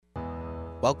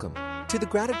Welcome to the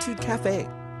Gratitude Cafe,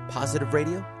 positive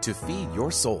radio to feed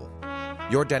your soul.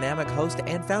 Your dynamic host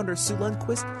and founder, Sue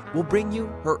Lundquist, will bring you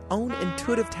her own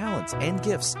intuitive talents and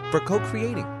gifts for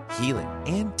co-creating, healing,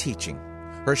 and teaching.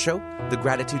 Her show, The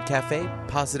Gratitude Cafe,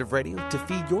 positive radio to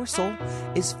feed your soul,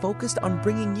 is focused on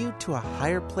bringing you to a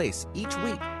higher place each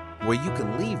week where you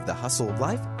can leave the hustle of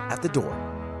life at the door.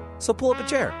 So pull up a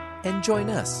chair and join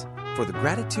us for The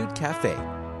Gratitude Cafe,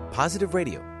 positive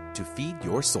radio to feed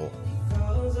your soul.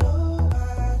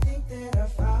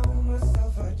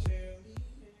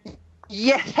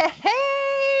 Yes,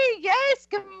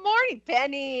 good morning,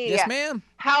 Penny. Yes, ma'am.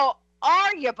 How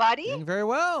are you, buddy? Doing very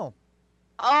well.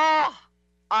 Oh,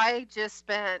 I just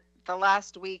spent the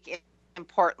last week in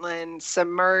Portland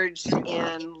submerged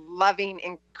in loving,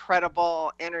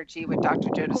 incredible energy with Dr.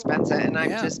 Joe Dispenza, and I'm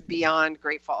just beyond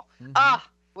grateful.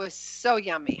 Was so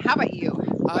yummy. How about you?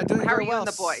 Doing How very are you well. and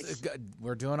the boys?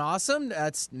 We're doing awesome.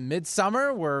 It's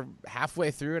midsummer. We're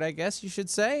halfway through it, I guess you should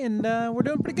say, and we're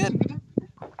doing pretty good.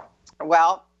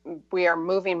 Well, we are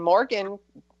moving Morgan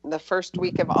the first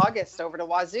week of August over to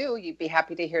Wazoo. You'd be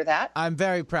happy to hear that. I'm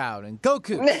very proud. And go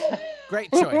Cougs.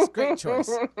 Great choice. Great choice.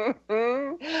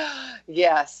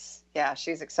 Yes. Yeah,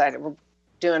 she's excited. We're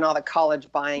doing all the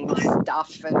college buying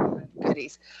stuff and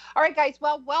goodies. All right, guys.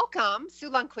 Well, welcome.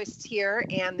 Sue Lundquist here,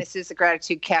 and this is the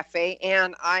Gratitude Cafe,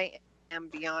 and I am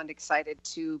beyond excited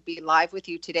to be live with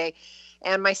you today.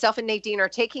 And myself and Nadine are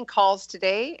taking calls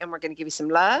today, and we're going to give you some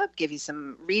love, give you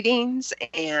some readings,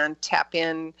 and tap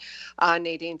in.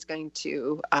 Nadine's going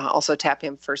to also tap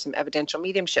in for some evidential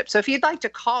mediumship. So if you'd like to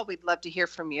call, we'd love to hear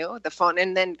from you. The phone,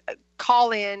 and then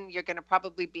call in. You're going to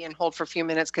probably be in hold for a few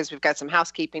minutes because we've got some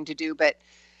housekeeping to do, but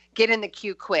get in the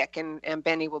queue quick, and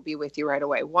Benny will be with you right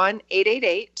away.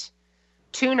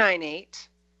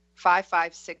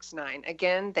 1-888-298-5569.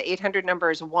 Again, the 800 number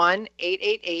is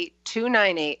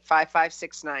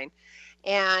 1-888-298-5569.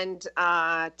 And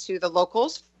to the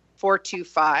locals,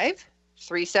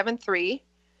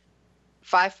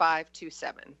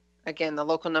 425-373-5527. Again, the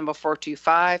local number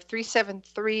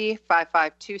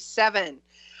 425-373-5527.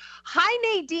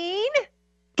 Hi, Nadine.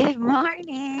 Good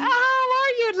morning. How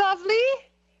are you, lovely?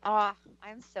 Oh,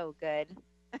 I'm so good.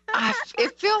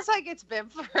 It feels like it's been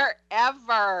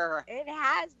forever. It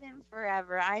has been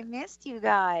forever. I missed you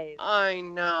guys. I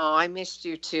know. I missed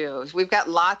you too. We've got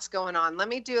lots going on. Let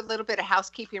me do a little bit of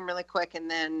housekeeping really quick, and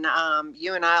then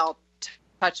you and I'll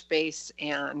touch base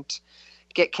and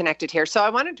get connected here. So I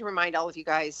wanted to remind all of you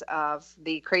guys of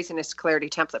the Craziness Clarity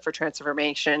Template for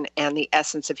Transformation and the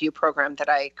Essence of You program that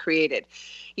I created.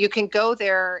 You can go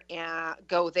there,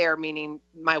 meaning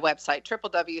my website,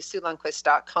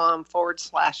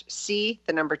 www.suelundquist.com/C,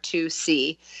 the number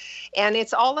 2C. And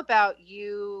it's all about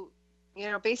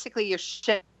basically you're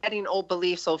shedding old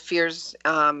beliefs, old fears,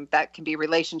 that can be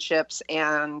relationships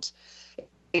and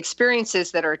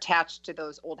experiences that are attached to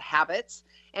those old habits.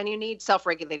 And you need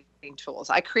self-regulating tools.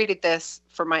 I created this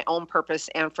for my own purpose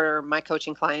and for my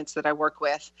coaching clients that I work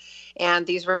with. And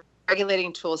these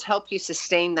regulating tools help you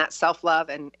sustain that self-love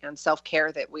and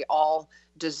self-care that we all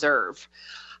deserve.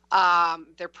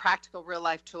 They're practical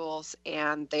real-life tools,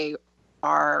 and they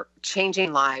are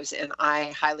changing lives. And I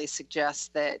highly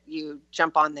suggest that you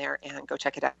jump on there and go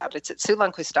check it out. It's at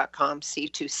suelundquist.com,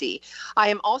 C2C. I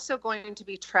am also going to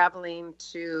be traveling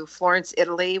to Florence,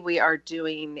 Italy. We are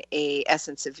doing a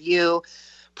Essence of You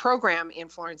program in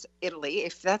Florence, Italy.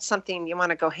 If that's something you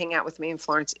want to go hang out with me in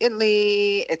Florence,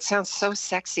 Italy, it sounds so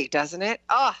sexy, doesn't it?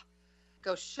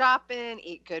 Go shopping,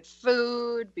 eat good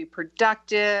food, be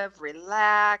productive,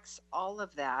 relax, all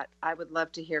of that. I would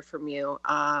love to hear from you.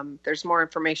 There's more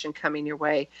information coming your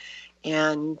way.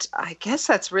 And I guess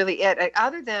that's really it.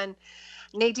 Other than,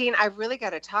 Nadine, I really got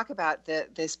to talk about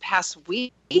this past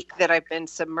week that I've been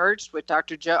submerged with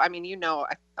Dr. Joe. I mean,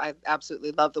 I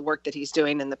absolutely love the work that he's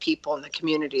doing and the people and the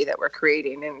community that we're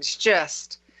creating. And it's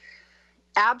just...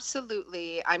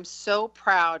 absolutely. I'm so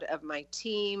proud of my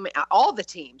team, all the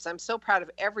teams. I'm so proud of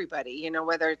everybody,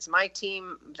 whether it's my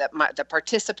team, the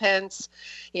participants,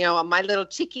 my little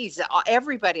chickies,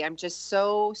 everybody. I'm just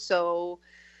so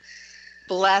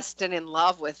blessed and in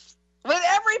love with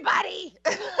everybody.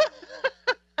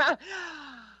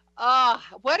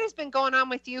 What has been going on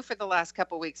with you for the last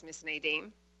couple of weeks, Miss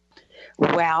Nadine?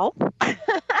 Well,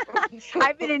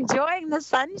 I've been enjoying the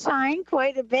sunshine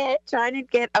quite a bit, trying to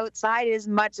get outside as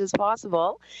much as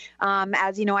possible.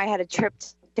 As you know, I had a trip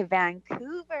to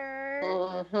Vancouver.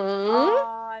 Mm-hmm.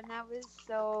 Oh, and that was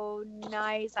so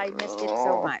nice. I missed it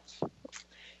so much.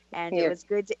 And it was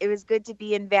good. It was good to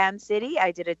be in Van City.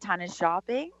 I did a ton of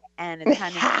shopping and a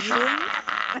ton of eating.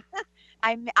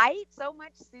 I ate so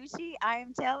much sushi, I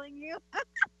am telling you.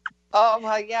 Oh,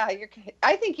 well, yeah.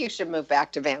 I think you should move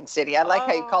back to Van City. I like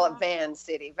how you call it Van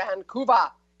City,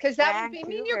 Vancouver. Because that would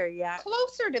mean you're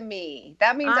closer to me.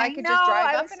 That means I could just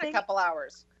drive up in a couple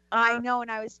hours. I know, and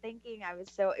I was thinking,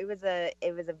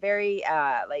 it was a very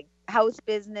like house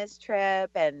business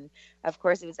trip, and of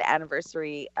course it was the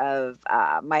anniversary of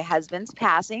my husband's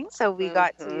passing, so we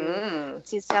got to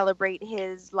celebrate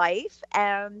his life,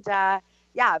 and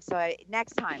yeah, so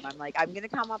next time I'm like, I'm gonna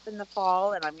come up in the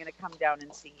fall, and I'm gonna come down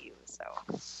and see you. So,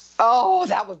 oh,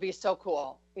 that would be so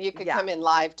cool. You could come in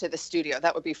live to the studio.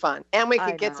 That would be fun, and we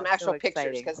could get some actual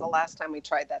pictures, because the last time we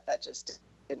tried that just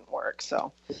didn't work.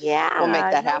 So yeah, we'll make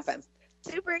that happen.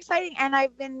 Super exciting. And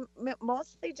I've been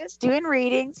mostly just doing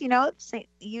readings,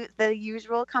 the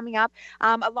usual coming up.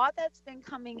 A lot that's been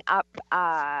coming up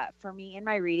for me in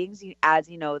my readings, as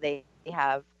you know, they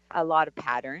have a lot of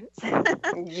patterns.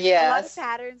 Yes. A lot of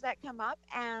patterns that come up,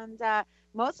 and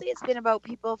mostly it's been about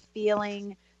people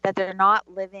feeling that they're not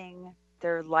living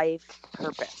their life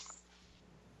purpose.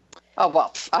 Oh,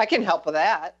 well, I can help with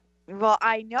that. Well,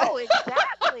 I know,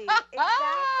 exactly,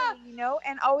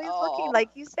 and always looking, like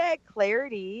you said,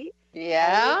 clarity.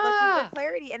 Yeah. Looking for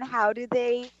clarity, and how do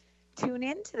they tune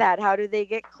into that? How do they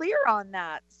get clear on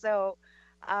that? So,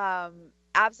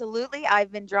 absolutely,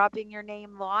 I've been dropping your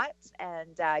name lots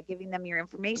and giving them your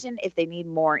information if they need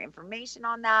more information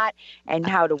on that and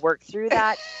how to work through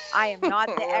that. I am not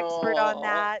the expert on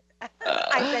that.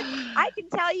 I said, I can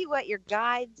tell you what your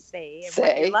guides say and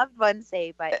what your loved ones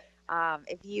say, but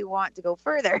if you want to go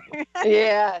further.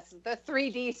 Yes, the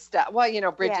 3D stuff. Well,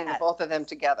 bridging the both of them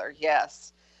together.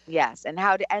 Yes. Yes, and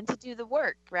to do the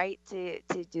work, right? To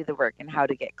do the work and how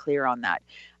to get clear on that.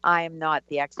 I am not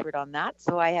the expert on that,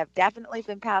 so I have definitely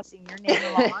been passing your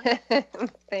name along.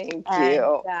 Thank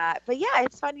you. But yeah,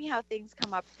 it's funny how things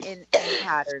come up in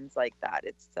patterns like that.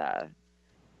 It's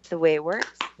the way it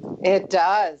works. It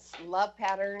does. Love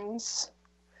patterns.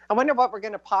 I wonder what we're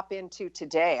going to pop into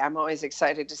today. I'm always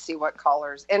excited to see what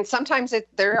callers. And sometimes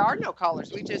there are no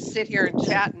callers. We just sit here and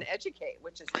chat and educate,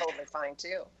 which is totally fine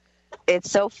too.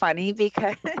 It's so funny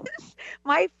because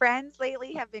my friends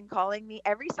lately have been calling me.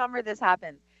 Every summer this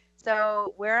happens.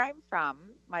 So where I'm from,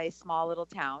 my small little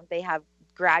town, they have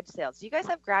garage sales. Do you guys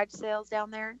have garage sales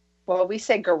down there? Well, we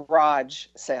say garage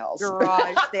sales.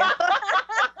 Garage sales.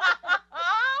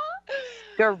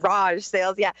 Garage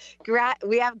sales, yeah.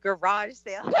 We have garage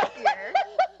sales here.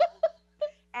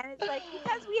 And it's like,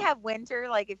 because we have winter,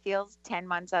 like it feels 10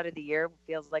 months out of the year,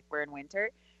 feels like we're in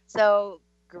winter. So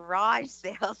garage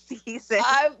sale season.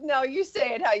 No, you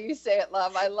say it how you say it,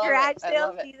 love. I love garage it. Garage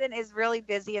sale season is really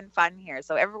busy and fun here.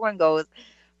 So everyone goes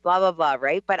blah, blah, blah,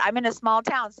 right? But I'm in a small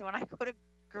town. So when I go to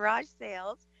garage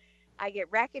sales, I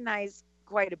get recognized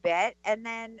quite a bit. And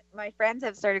then my friends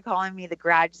have started calling me the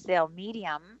garage sale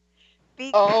medium.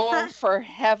 Oh, for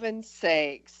heaven's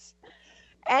sakes.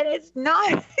 And it's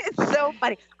so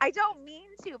funny. I don't mean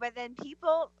to, but then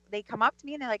people, they come up to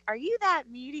me and they're like, are you that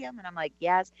medium? And I'm like,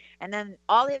 yes. And then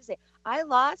all they have to say, I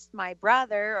lost my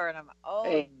brother. And I'm like,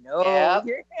 oh, no. Yep.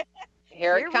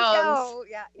 Here it comes.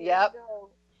 Yeah. Yep.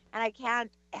 And I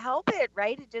can't help it,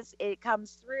 right? It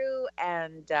comes through.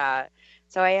 And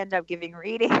so I end up giving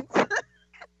readings.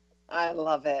 I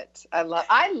love it. I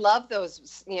love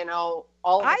those,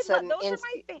 all of a sudden. Those are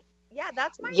my favorite. Yeah,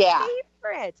 that's my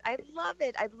favorite. I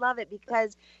love it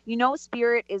because,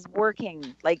 Spirit is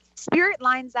working. Like, Spirit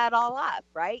lines that all up,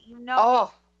 right?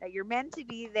 That you're meant to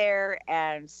be there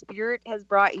and Spirit has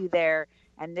brought you there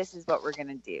and this is what we're going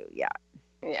to do. Yeah.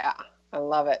 Yeah, I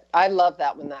love it. I love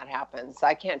that when that happens.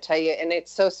 I can't tell you. And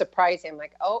it's so surprising. I'm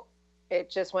like, oh, it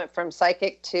just went from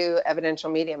psychic to evidential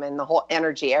medium and the whole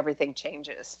energy, everything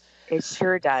changes. It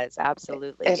sure does.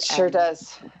 Absolutely. It sure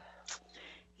does.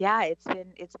 Yeah, it's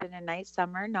been a nice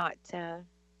summer. Not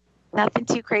nothing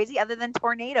too crazy other than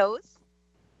tornadoes.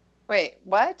 Wait,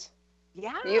 what?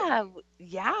 Yeah,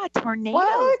 tornadoes.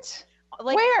 What?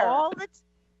 Like where? All that's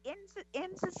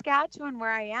in Saskatchewan,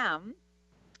 where I am.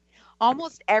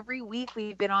 Almost every week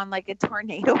we've been on like a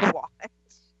tornado watch.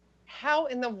 How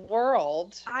in the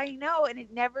world? I know, and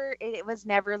it was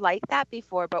never like that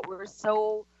before. But we're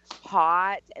so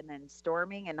hot and then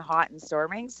storming and hot and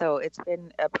storming, so it's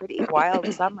been a pretty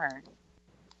wild summer.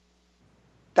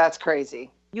 That's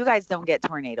crazy. You guys don't get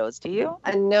tornadoes, do you?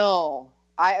 No,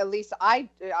 I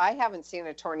haven't seen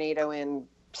a tornado in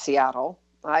Seattle.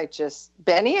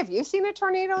 Benny, have you seen a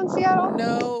tornado in Seattle?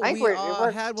 No, we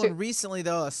had one recently,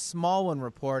 though, a small one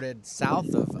reported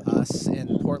south of us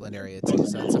in Portland area too,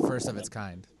 so it's the first of its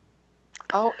kind.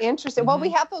 Oh, interesting. Mm-hmm. Well, we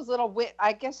have those little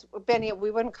I guess, Benny,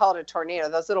 we wouldn't call it a tornado.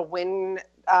 Those little wind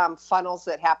funnels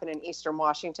that happen in eastern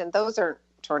Washington, those are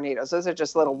tornadoes. Those are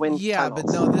just little wind tunnels.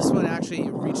 But no, this one actually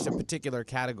reached a particular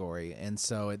category, and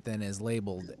so it then is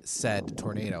labeled said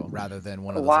tornado rather than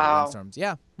one of those little windstorms.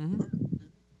 Yeah. Mm-hmm.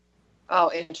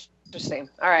 Oh, interesting.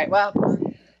 All right. Well,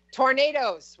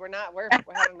 tornadoes. I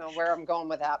don't know where I'm going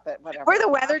with that, but whatever. We're the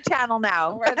Weather Channel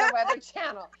now. We're the Weather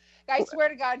Channel. I swear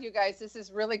to God, you guys, this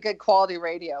is really good quality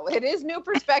radio. It is new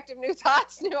perspective, new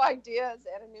thoughts, new ideas,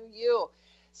 and a new you.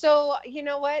 So, you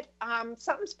know what?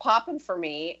 Something's popping for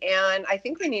me, and I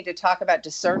think we need to talk about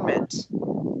discernment.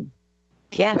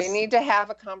 Yes. We need to have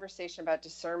a conversation about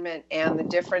discernment and the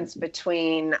difference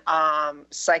between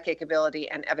psychic ability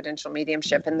and evidential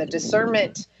mediumship. And the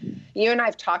discernment, you and I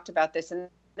have talked about this, and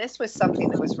this was something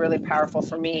that was really powerful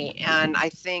for me, and I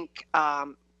think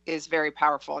is very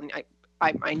powerful. And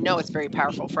I know it's very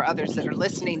powerful for others that are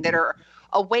listening, that are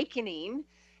awakening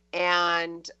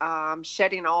and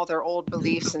shedding all their old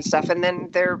beliefs and stuff. And then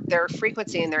their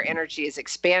frequency and their energy is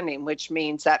expanding, which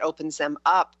means that opens them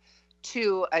up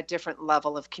to a different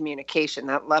level of communication,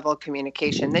 that level of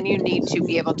communication. Then you need to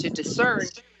be able to discern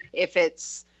if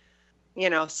it's,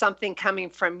 something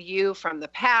coming from you from the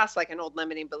past, like an old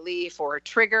limiting belief or a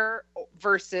trigger,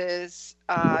 versus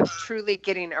truly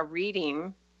getting a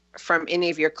reading from any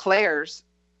of your clairs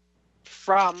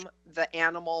from the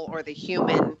animal or the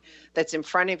human that's in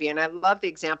front of you. And I love the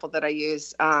example that I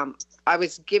use. I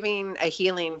was giving a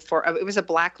healing it was a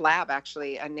black lab,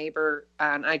 actually, a neighbor,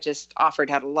 and I just offered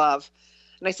how to love.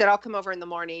 And I said, I'll come over in the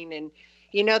morning. And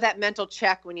that mental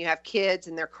check when you have kids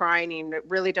and they're crying and you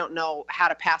really don't know how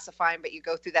to pacify them, but you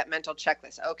go through that mental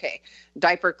checklist. Okay,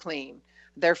 diaper clean,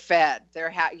 they're fed,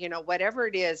 whatever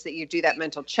it is that you do that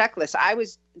mental checklist.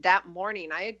 That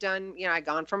morning I had done, I'd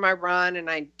gone for my run and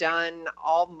I'd done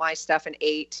all my stuff and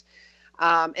ate.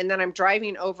 And then I'm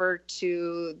driving over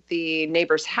to the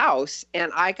neighbor's house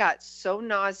and I got so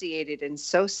nauseated and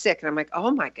so sick. And I'm like,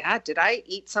 oh my God, did I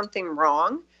eat something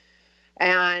wrong?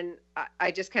 And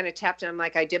I just kind of tapped, and I'm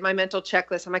like, I did my mental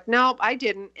checklist. I'm like, nope, I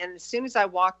didn't. And as soon as I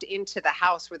walked into the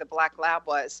house where the black lab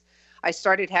was, I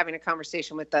started having a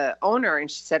conversation with the owner, and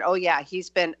she said, oh yeah,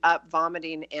 he's been up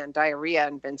vomiting and diarrhea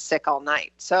and been sick all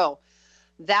night. So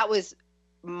that was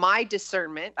my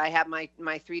discernment. I have my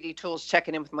 3D tools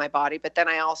checking in with my body, but then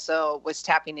I also was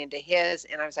tapping into his,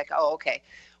 and I was like, oh, okay,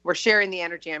 we're sharing the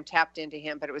energy. I'm tapped into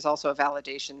him, but it was also a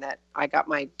validation that I got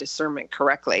my discernment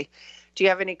correctly. Do you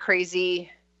have any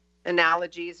crazy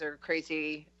analogies or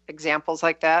crazy examples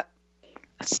like that?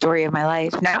 Story of my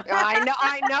life. No.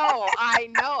 I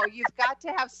know. You've got to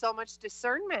have so much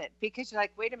discernment, because you're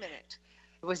like, wait a minute,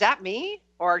 was that me?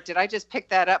 Or did I just pick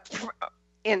that up?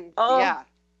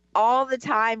 All the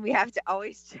time. We have to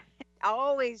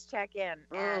always check in.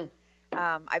 And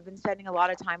I've been spending a lot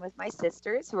of time with my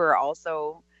sisters, who are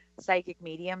also psychic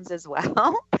mediums as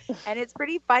well. And it's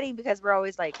pretty funny because we're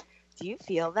always like, do you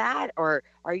feel that? Or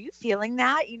are you feeling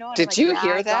that? And did you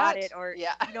hear that? Got it. Or,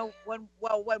 when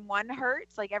one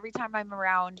hurts, like every time I'm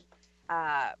around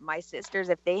my sisters,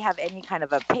 if they have any kind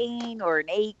of a pain or an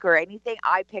ache or anything,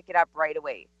 I pick it up right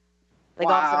away. Like,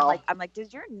 all of a sudden, I'm like,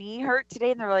 does your knee hurt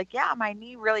today? And they're like, yeah, my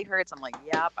knee really hurts. I'm like,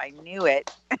 yep, I knew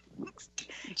it.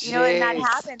 And that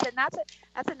happens. And that's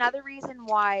another reason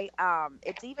why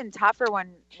it's even tougher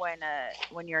when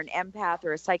you're an empath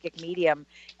or a psychic medium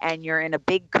and you're in a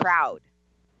big crowd.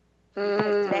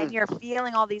 Because then you're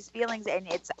feeling all these feelings,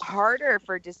 and it's harder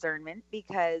for discernment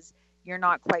because you're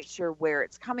not quite sure where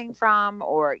it's coming from,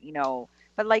 or,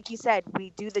 but like you said,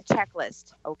 we do the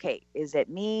checklist. Okay, is it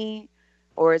me?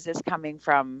 Or is this coming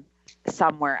from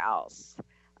somewhere else?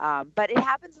 But it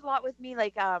happens a lot with me.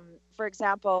 Like, for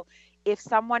example, if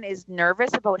someone is nervous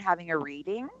about having a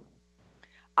reading,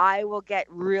 I will get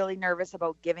really nervous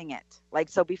about giving it. Like,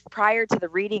 so prior to the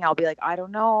reading, I'll be like, I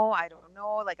don't know.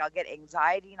 Like, I'll get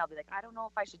anxiety, and I'll be like, I don't know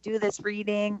if I should do this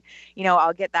reading.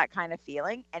 I'll get that kind of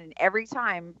feeling. And every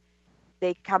time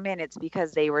they come in, it's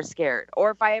because they were scared.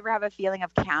 Or if I ever have a feeling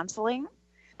of canceling,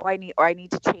 or I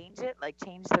need to change it, like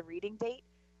change the reading date,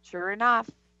 sure enough,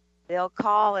 they'll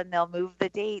call and they'll move the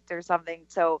date or something.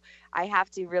 So I have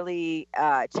to really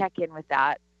check in with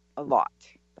that a lot.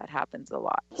 That happens a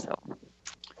lot. So.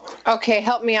 Okay,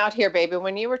 help me out here, baby.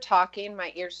 When you were talking,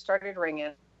 my ears started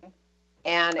ringing,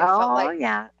 and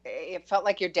it felt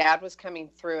like your dad was coming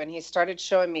through, and he started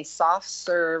showing me soft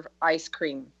serve ice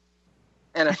cream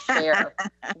and a fair.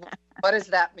 What does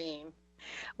that mean?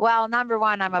 Well, number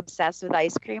one, I'm obsessed with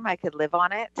ice cream. I could live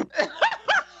on it.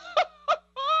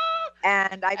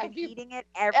 And I've been eating it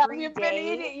every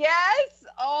day. Yes.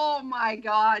 Oh my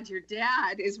God. Your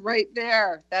dad is right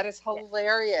there. That is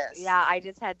hilarious. Yeah. I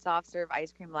just had soft serve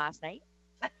ice cream last night.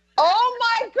 Oh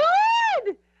my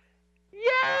God.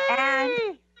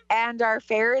 Yay. And our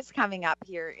fair is coming up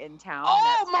here in town.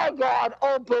 Oh my God.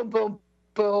 Oh, boom, boom,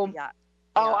 boom. Yeah.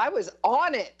 Oh, I was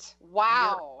on it.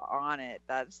 Wow. You're on it.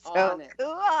 That's so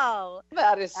cool.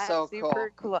 That is That's so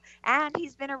super cool. And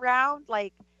he's been around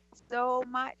like so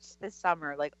much this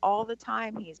summer, like all the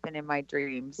time he's been in my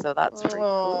dreams. So that's pretty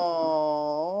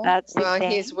cool. That's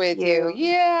he's with you.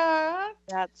 Yeah.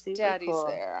 That's super Daddy's cool.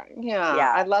 there.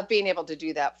 Yeah. I love being able to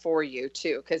do that for you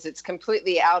too, because it's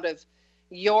completely out of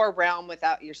your realm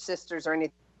without your sisters or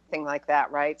anything like that,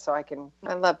 right? So I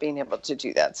love being able to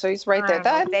do that. So he's right there.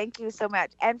 Well, thank you so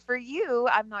much. And for you,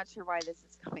 I'm not sure why this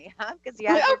is coming up, because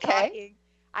talking,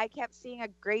 I kept seeing a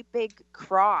great big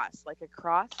cross, like a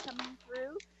cross coming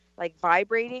through, like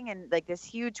vibrating, and like this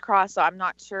huge cross. So I'm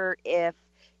not sure if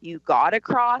you got a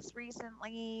cross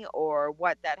recently or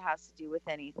what that has to do with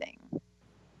anything.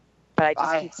 But I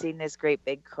just keep seeing this great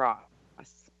big cross.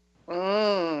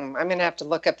 I'm going to have to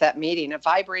look up that meeting, a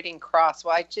vibrating cross.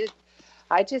 Well,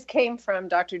 I just came from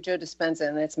Dr. Joe Dispenza,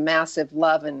 and it's massive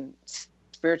love and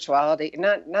spirituality,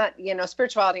 not,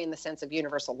 spirituality in the sense of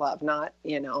universal love, not,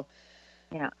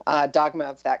 dogma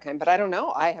of that kind. But I don't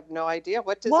know. I have no idea.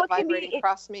 What does a vibrating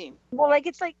cross mean? Well, like,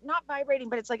 it's like not vibrating,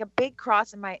 but it's like a big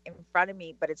cross in front of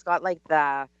me, but it's got like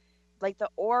the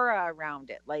aura around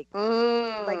it, like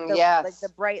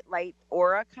the bright light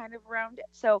aura kind of around it.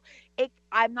 So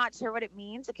I'm not sure what it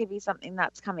means. It could be something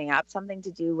that's coming up, something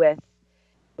to do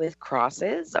with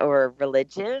crosses or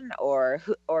religion or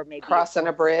maybe crossing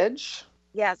a bridge.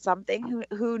 Yeah, something.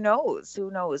 Who knows?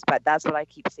 But that's what I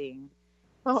keep seeing.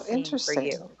 Oh, interesting. For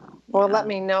you. Well, let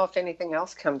me know if anything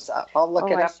else comes up. I'll look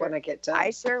it up when I get done. I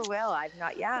sure will. I've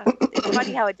not. Yeah, it's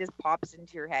funny how it just pops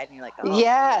into your head and you're like, oh.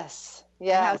 Yes.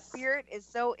 And how spirit is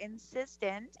so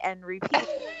insistent and repeats.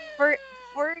 For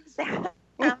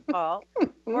example,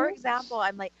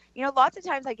 I'm like, lots of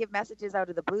times I give messages out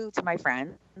of the blue to my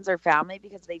friends or family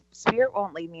because spirit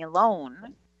won't leave me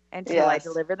alone until I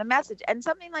deliver the message. And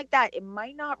something like that, it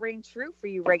might not ring true for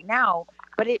you right now,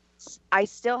 but I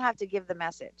still have to give the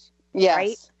message. Yes.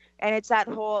 Right? And it's that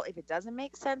whole, if it doesn't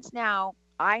make sense now,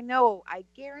 I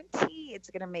guarantee it's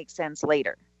going to make sense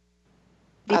later.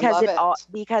 Because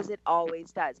it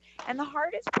always does. And the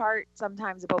hardest part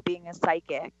sometimes about being a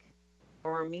psychic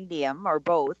or a medium or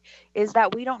both is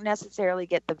that we don't necessarily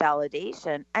get the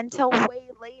validation until way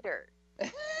later.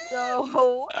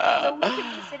 So we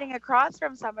can be sitting across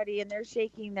from somebody and they're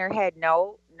shaking their head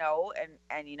no, and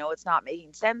it's not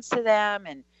making sense to them,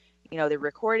 and they're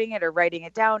recording it or writing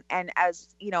it down. And as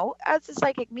a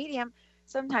psychic medium,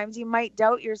 sometimes you might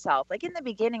doubt yourself. Like in the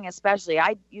beginning, especially,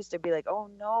 I used to be like, oh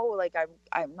no, like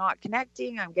I'm not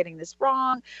connecting. I'm getting this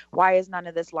wrong. Why is none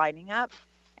of this lining up?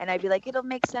 And I'd be like, it'll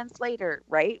make sense later,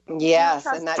 right? Yes,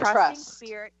 and that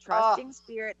trusting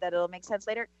spirit that it'll make sense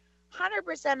later.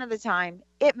 100% of the time,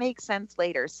 it makes sense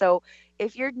later. So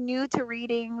if you're new to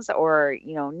readings or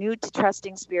new to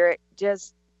trusting spirit,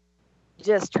 just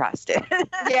trust it.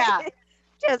 Yeah.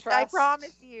 I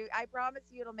promise you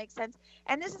it'll make sense.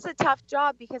 And this is a tough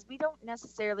job because we don't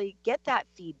necessarily get that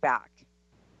feedback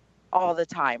all the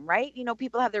time, right?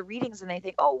 People have their readings and they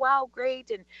think, oh, wow,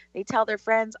 great. And they tell their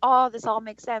friends, oh, this all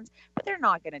makes sense. But they're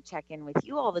not going to check in with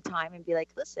you all the time and be like,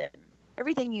 listen,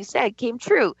 everything you said came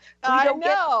true.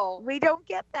 We don't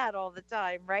get that all the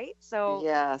time, right? So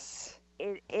yes,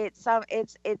 it's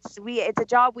a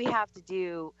job we have to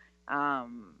do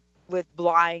with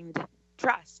blind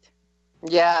trust.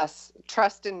 Yes,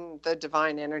 trust in the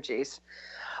divine energies.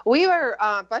 We were,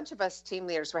 a bunch of us team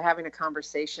leaders were having a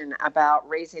conversation about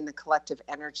raising the collective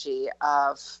energy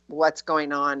of what's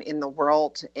going on in the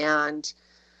world and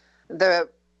the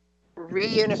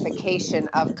reunification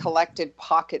of collected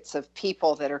pockets of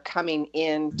people that are coming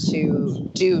in to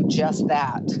do just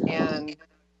that. And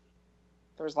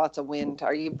there's lots of wind.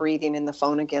 Are you breathing in the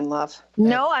phone again, love?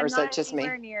 No, I'm not just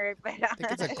anywhere near it. But I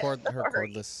think it's her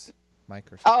cordless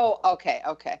mic or something. Oh, okay.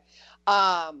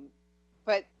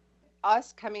 But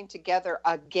us coming together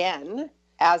again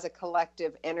as a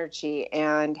collective energy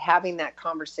and having that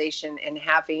conversation and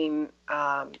having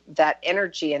that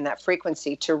energy and that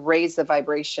frequency to raise the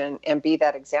vibration and be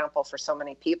that example for so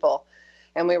many people.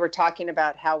 And we were talking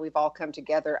about how we've all come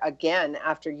together again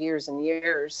after years and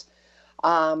years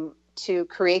to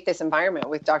create this environment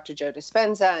with Dr. Joe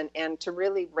Dispenza and to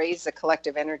really raise the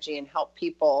collective energy and help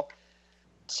people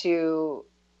to,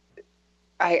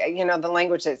 the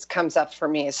language that comes up for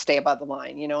me is stay above the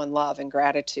line, and love and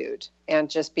gratitude and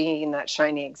just being that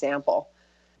shining example.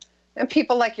 And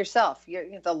people like yourself, you're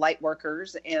the light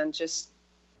workers, and just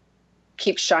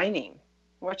keep shining.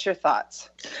 What's your thoughts?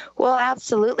 Well,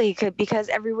 absolutely. Because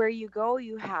everywhere you go,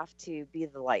 you have to be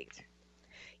the light.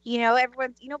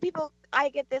 Everyone, people, I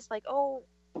get this like, oh,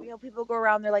 people go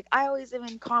around, they're like, I always am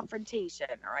in confrontation,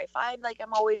 or I find like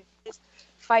I'm always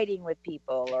fighting with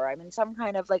people, or I'm in some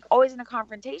kind of like always in a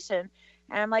confrontation.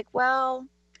 And I'm like, well,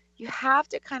 you have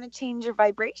to kind of change your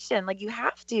vibration. Like you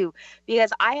have to,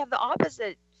 because I have the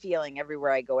opposite feeling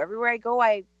everywhere I go. Everywhere I go,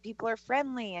 people are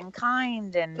friendly and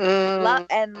kind and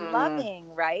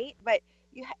loving, right? But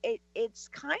it's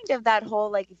kind of that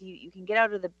whole like, if you can get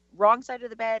out of the wrong side of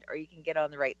the bed, or you can get on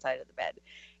the right side of the bed.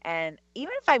 And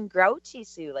even if I'm grouchy,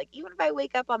 Sue, like even if I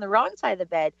wake up on the wrong side of the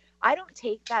bed, I don't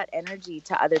take that energy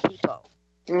to other people.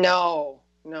 No.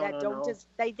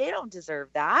 They don't deserve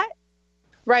that.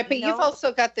 Right, but you've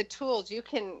also got the tools. You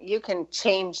can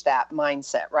change that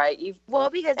mindset, right?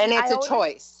 Because it's a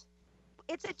choice.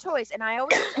 It's a choice, and I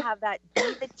always have that be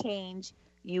the change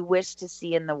you wish to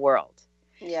see in the world.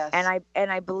 Yes.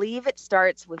 And I believe it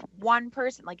starts with one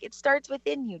person. Like it starts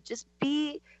within you. Just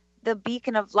be the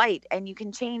beacon of light, and you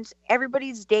can change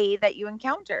everybody's day that you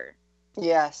encounter.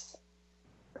 Yes.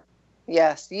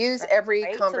 Use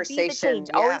every conversation. So be the change.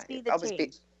 Always be the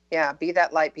change. Be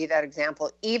that light, be that example,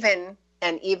 even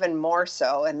more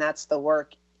so. And that's the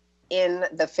work in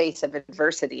the face of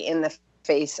adversity, in the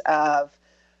face of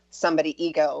somebody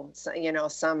ego,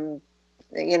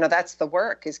 that's the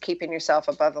work, is keeping yourself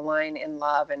above the line in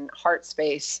love and heart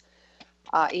space,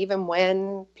 even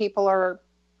when people are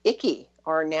icky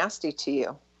or nasty to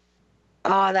you.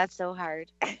 Oh, that's so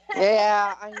hard.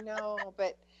 Yeah, I know.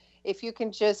 But if you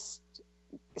can just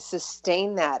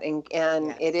sustain that, and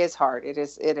yes. It is hard. It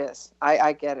is.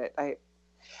 I get it.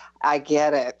 I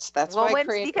get it. That's why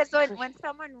when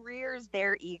someone rears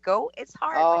their ego, it's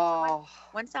hard. Oh.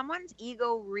 When someone's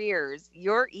ego rears,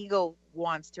 your ego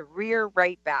wants to rear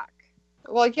right back.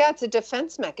 Well, yeah, it's a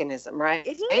defense mechanism, right?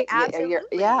 It is,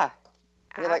 absolutely. You're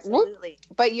absolutely. like,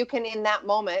 but you can, in that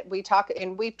moment, we've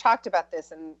talked about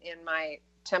this in my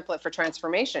template for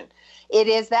transformation. It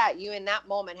is that you, in that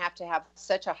moment, have to have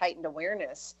such a heightened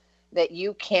awareness that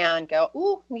you can go,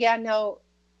 ooh, yeah, no.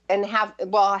 And have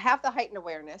the heightened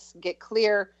awareness, get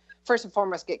clear, first and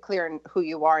foremost, get clear in who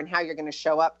you are and how you're going to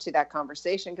show up to that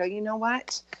conversation. Go, you know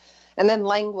what? And then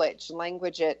language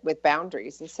it with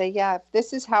boundaries and say, yeah, if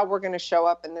this is how we're going to show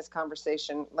up in this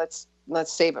conversation, let's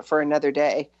save it for another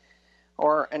day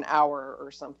or an hour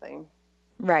or something.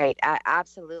 Right.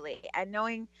 Absolutely. And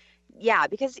knowing,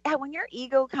 because when your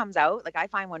ego comes out, like I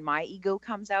find when my ego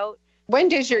comes out, when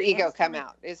does your ego come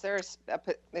out? Is there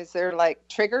like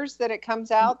triggers that it comes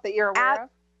out that you're aware of?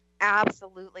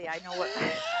 Absolutely. I know what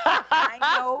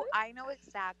I know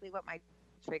exactly what my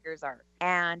triggers are.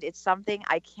 And it's something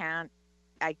I can,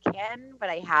 but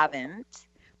I haven't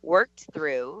worked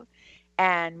through.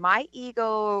 And my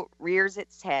ego rears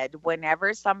its head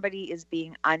whenever somebody is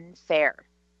being unfair,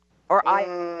 or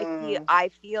I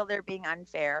feel they're being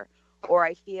unfair, or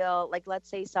I feel like, let's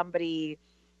say somebody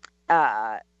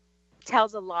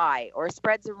tells a lie or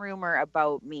spreads a rumor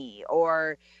about me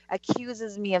or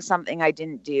accuses me of something I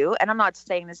didn't do. And I'm not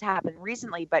saying this happened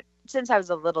recently, but since I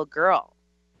was a little girl,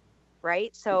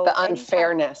 right? So the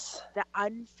unfairness, the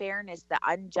unjust,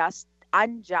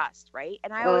 right?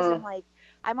 And I always am like,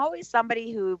 I'm always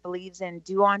somebody who believes in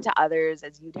do unto others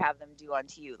as you'd have them do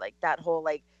unto you. Like that whole,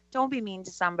 like, don't be mean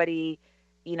to somebody,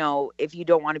 if you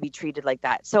don't want to be treated like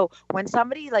that. So when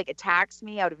somebody like attacks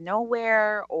me out of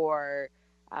nowhere or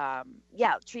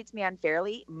treats me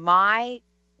unfairly, my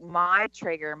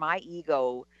trigger, my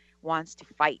ego wants to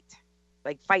fight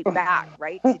back,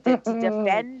 right?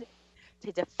 To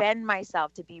defend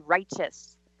myself, to be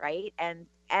righteous, right? And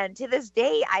to this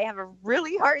day, I have a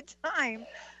really hard time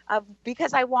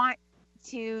because I want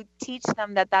to teach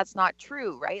them that that's not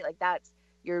true, right? Like that's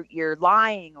you're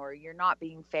lying or you're not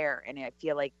being fair, and I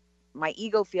feel like my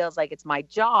ego feels like it's my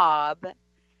job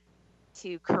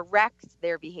to correct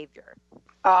their behavior.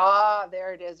 Ah,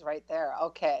 there it is right there.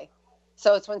 Okay.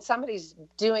 So it's when somebody's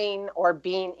doing or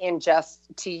being unjust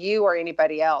to you or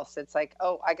anybody else, it's like,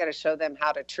 oh, I got to show them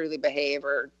how to truly behave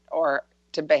or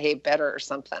to behave better or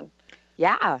something.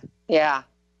 Yeah. Yeah.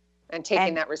 And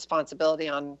taking that responsibility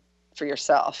on for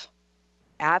yourself.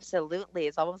 Absolutely.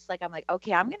 It's almost like I'm like,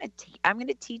 okay, I'm going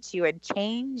to teach you and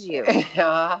change you.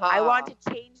 I want to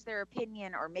change their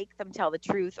opinion or make them tell the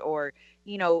truth or,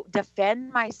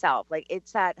 defend myself. Like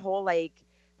it's that whole like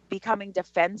becoming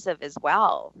defensive as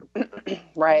well.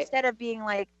 Right. Instead of being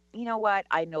like, you know what,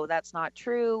 I know that's not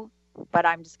true, but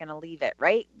I'm just going to leave it,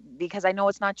 right? Because I know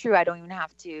it's not true. I don't even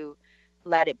have to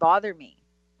let it bother me.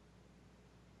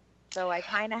 So I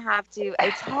kind of have to,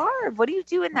 it's hard. What do you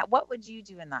do in that? What would you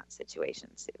do in that situation,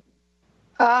 Sue?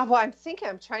 Well, I'm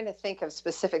trying to think of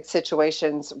specific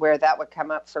situations where that would come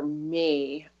up for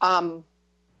me.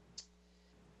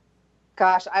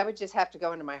 Gosh, I would just have to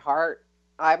go into my heart.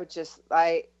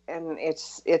 and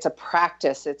it's a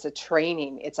practice, it's a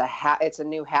training, it's a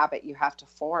new habit you have to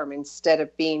form instead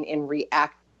of being in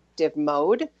reactive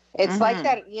mode. It's like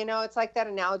that, it's like that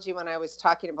analogy when I was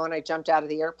talking about when I jumped out of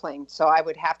the airplane. So I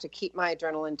would have to keep my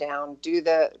adrenaline down,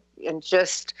 and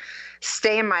just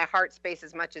stay in my heart space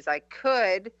as much as I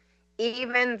could,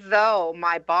 even though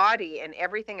my body and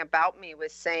everything about me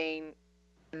was saying,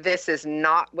 this is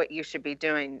not what you should be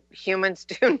doing. Humans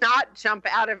do not jump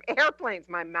out of airplanes.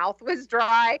 My mouth was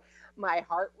dry. My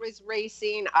heart was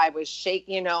racing. I was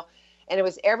shaking, and it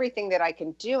was everything that I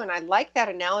can do. And I like that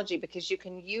analogy because you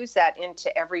can use that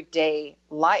into everyday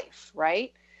life,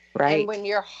 right? Right. And when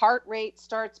your heart rate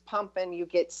starts pumping, you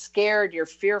get scared, you're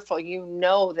fearful, you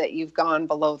know that you've gone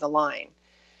below the line.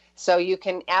 So you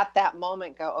can, at that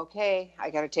moment, go, okay, I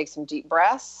got to take some deep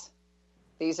breaths.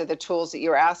 These are the tools that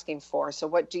you're asking for. So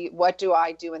what do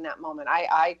I do in that moment?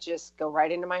 I just go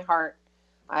right into my heart.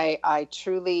 I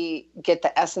truly get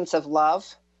the essence of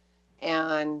love,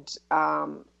 and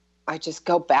I just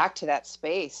go back to that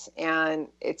space. And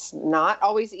it's not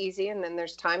always easy. And then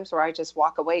there's times where I just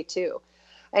walk away too.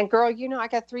 And girl, I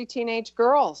got 3 teenage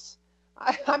girls.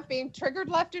 I'm being triggered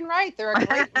left and right. They're a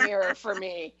great mirror for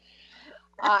me.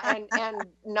 And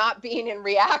not being in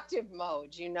reactive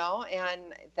mode,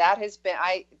 and that has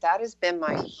been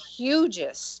my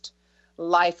hugest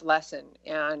life lesson,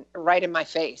 and right in my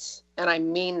face. And I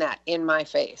mean that, in my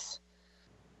face.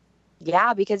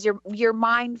 Yeah, because you're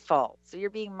mindful. So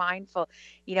you're being mindful,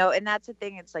 and that's the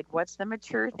thing. It's like, what's the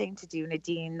mature thing to do,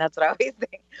 Nadine? That's what I always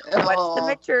think.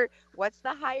 What's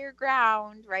the higher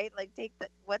ground, right? Like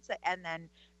and then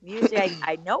usually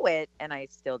I know it and I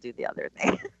still do the other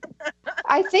thing.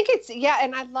 I think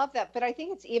and I love that, but I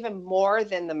think it's even more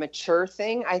than the mature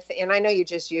thing. And I know you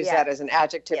just use that as an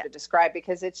adjective to describe,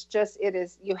 because it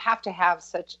is, you have to have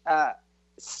such a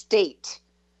state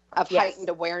of heightened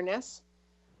awareness,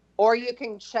 or you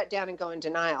can shut down and go in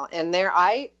denial. And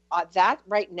that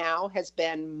right now has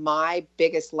been my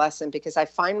biggest lesson, because I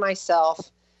find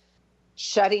myself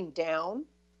shutting down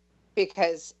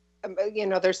because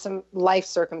there's some life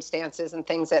circumstances and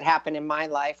things that happen in my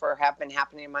life or have been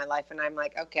happening in my life. And I'm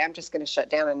like, okay, I'm just going to shut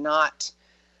down and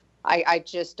I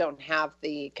just don't have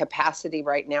the capacity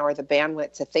right now or the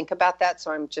bandwidth to think about that.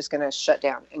 So I'm just going to shut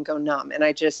down and go numb. And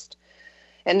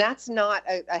that's not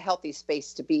a healthy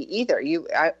space to be either.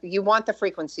 You want the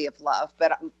frequency of love,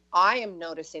 but I am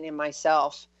noticing in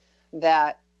myself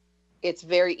that it's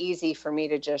very easy for me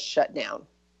to just shut down.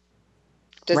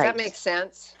 Does that make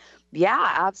sense?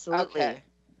 Yeah, absolutely. Okay.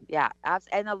 Yeah.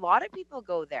 And a lot of people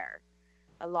go there.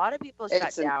 A lot of people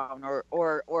shut down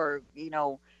or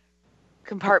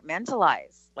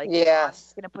compartmentalize. Like, I'm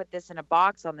just going to put this in a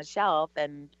box on the shelf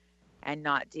and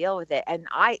not deal with it. And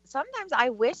sometimes I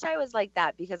wish I was like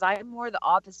that, because I'm more the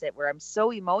opposite, where I'm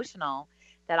so emotional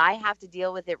that I have to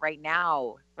deal with it right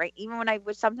now. Right. Even when I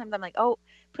wish, sometimes I'm like, oh,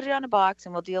 put it on a box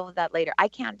and we'll deal with that later. I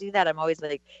can't do that. I'm always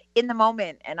like in the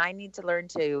moment, and I need to learn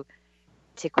to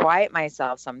quiet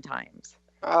myself sometimes.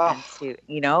 Oh,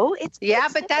 it's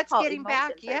but that's getting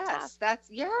back.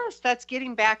 That's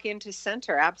getting back into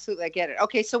center. Absolutely. I get it.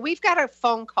 Okay. So we've got a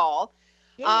phone call.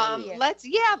 Let's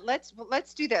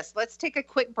do this. Let's take a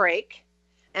quick break,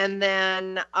 and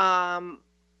then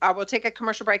we'll take a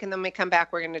commercial break, and then when we come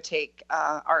back, we're going to take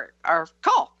our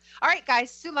call. All right,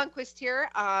 guys. Sue Lundquist here,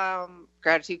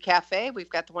 Gratitude Cafe. We've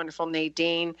got the wonderful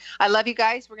Nadine. I love you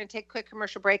guys. We're going to take a quick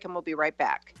commercial break, and we'll be right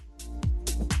back.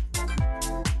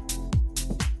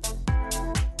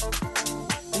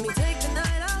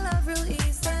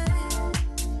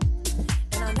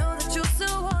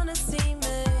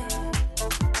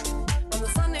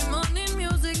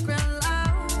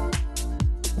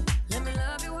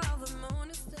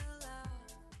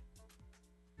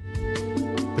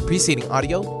 The preceding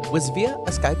audio was via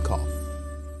a Skype call.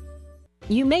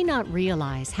 You may not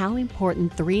realize how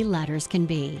important 3 letters can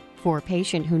be. For a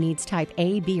patient who needs type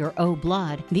A, B, or O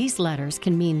blood, these letters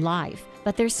can mean life,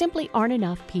 but there simply aren't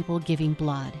enough people giving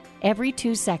blood. Every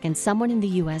 2 seconds, someone in the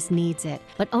U.S. needs it,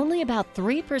 but only about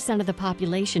 3% of the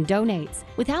population donates.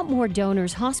 Without more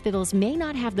donors, hospitals may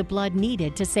not have the blood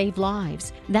needed to save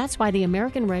lives. That's why the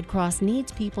American Red Cross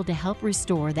needs people to help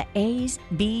restore the A's,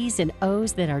 B's, and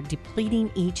O's that are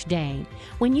depleting each day.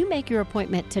 When you make your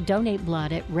appointment to donate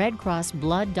blood at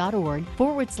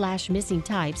redcrossblood.org/missing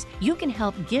types, you can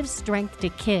help give strength to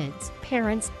kids,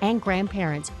 parents, and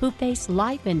grandparents who face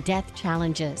life and death challenges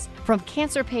challenges. From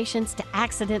cancer patients to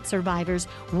accident survivors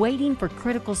waiting for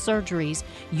critical surgeries,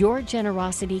 your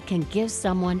generosity can give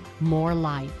someone more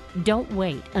life. Don't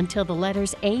wait until the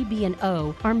letters A, B, and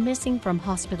O are missing from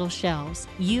hospital shelves.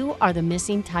 You are the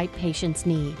missing type patients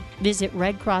need. Visit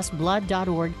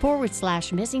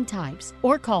redcrossblood.org/missing types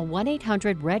or call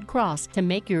 1-800-RED-CROSS to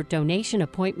make your donation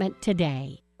appointment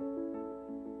today.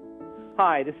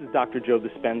 Hi, this is Dr. Joe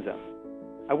Dispenza.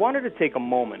 I wanted to take a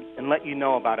moment and let you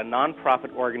know about a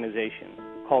nonprofit organization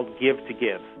called Give to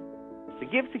Give. The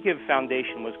Give to Give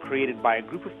Foundation was created by a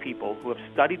group of people who have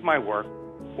studied my work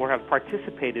or have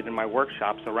participated in my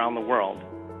workshops around the world.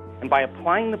 And by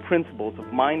applying the principles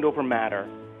of mind over matter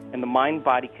and the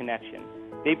mind-body connection,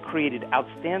 they've created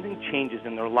outstanding changes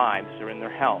in their lives or in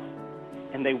their health,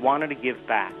 and they wanted to give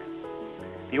back.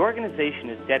 The organization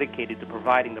is dedicated to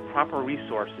providing the proper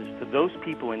resources to those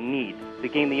people in need to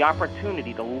gain the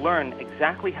opportunity to learn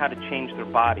exactly how to change their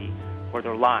body or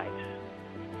their lives.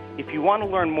 If you want to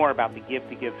learn more about the Give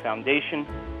to Give Foundation,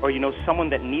 or you know someone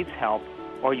that needs help,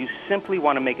 or you simply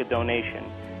want to make a donation,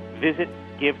 visit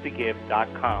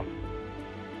givetogive.com.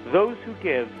 Those who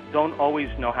give don't always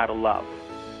know how to love.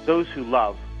 Those who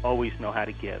love always know how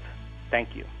to give.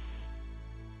 Thank you.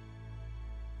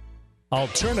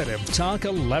 Alternative Talk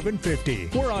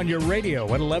 1150. We're on your radio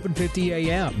at 1150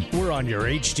 a.m. We're on your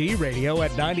HD radio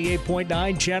at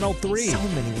 98.9 Channel 3. So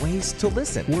many ways to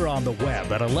listen. We're on the web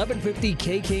at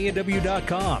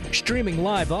 1150kknw.com, streaming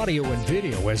live audio and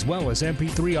video as well as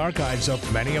MP3 archives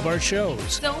of many of our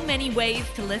shows. So many ways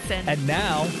to listen. And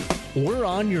now, we're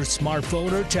on your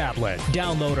smartphone or tablet.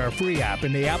 Download our free app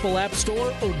in the Apple App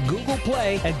Store or Google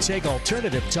Play and take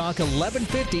Alternative Talk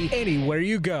 1150 anywhere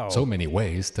you go. So many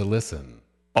ways to listen.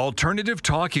 Alternative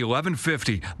Talk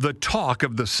 1150, the talk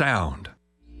of the sound.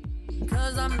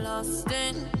 'Cause I'm lost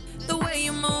in the way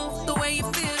you move, the way you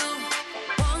feel.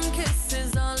 One kiss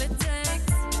is all it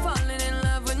takes. Falling in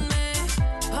love with me.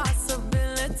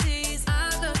 Possibilities. I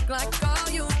look like all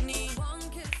you need. One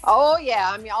kiss. Oh,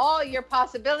 yeah. I mean, all your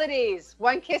possibilities.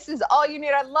 One kiss is all you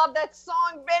need. I love that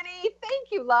song, Benny.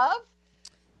 Thank you, love.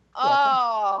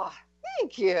 Oh,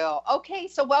 thank you. Okay,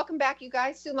 so welcome back, you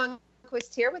guys. Sue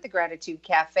Lundquist here with the Gratitude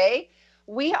Cafe.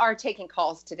 We are taking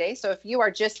calls today, so if you are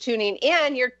just tuning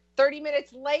in, you're 30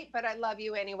 minutes late, but I love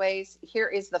you anyways. Here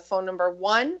is the phone number,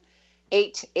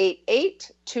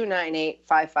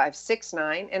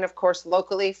 1-888-298-5569, and of course,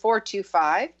 locally,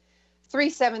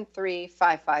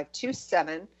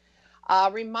 425-373-5527.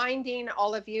 Reminding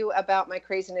all of you about my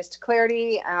Craziness to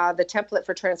Clarity, the Template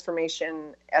for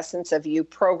Transformation Essence of You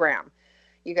program.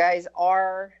 You guys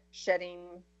are shedding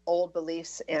old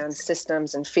beliefs and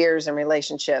systems and fears and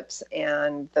relationships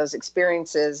and those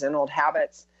experiences and old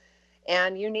habits.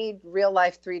 And you need real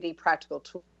life 3D practical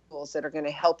tools that are going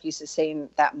to help you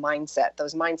sustain that mindset,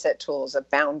 those mindset tools of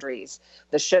boundaries,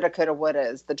 the shoulda, coulda,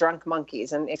 wouldas, the drunk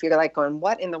monkeys. And if you're like going,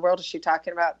 what in the world is she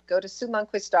talking about? Go to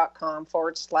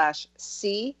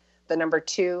SueLundquist.com/C, the number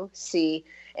 2C,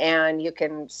 and you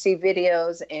can see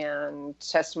videos and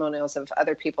testimonials of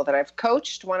other people that I've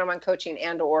coached, one-on-one coaching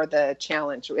and or the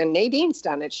challenge. And Nadine's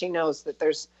done it. She knows that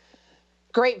there's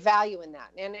great value in that.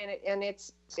 And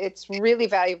it's really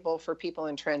valuable for people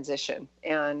in transition.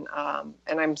 And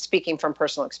I'm speaking from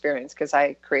personal experience because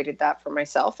I created that for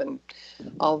myself and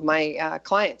all of my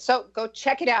clients. So go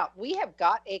check it out. We have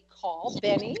got a call,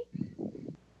 Benny.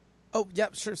 Oh, yeah,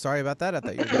 sure. Sorry about that. I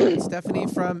thought you were going. Stephanie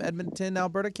from Edmonton,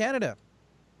 Alberta, Canada.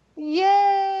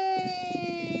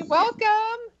 Yay!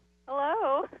 Welcome.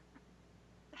 Hello.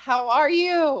 How are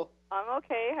you? I'm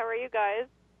okay. How are you guys?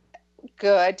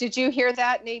 Good. Did you hear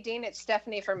that, Nadine? It's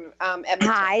Stephanie from Edmonton.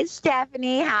 Hi,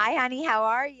 Stephanie. Hi, honey. How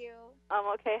are you? I'm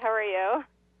okay. How are you?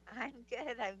 I'm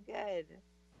good. I'm good.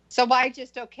 So why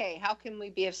just okay? How can we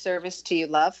be of service to you,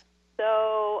 love?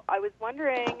 So I was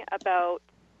wondering about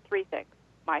three things: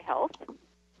 my health,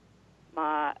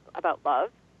 about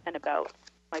love, and about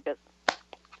my business.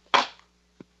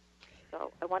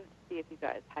 So I wanted to see if you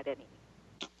guys had any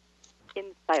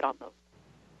insight on those.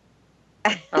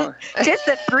 Just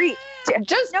the three.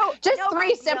 Just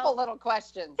three simple little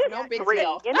questions. No big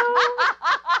deal. You know,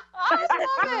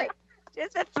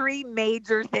 just the three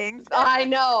major things. I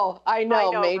know,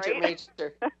 major, right?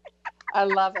 major. I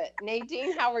love it.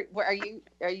 Nadine, how are you?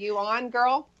 Are you on,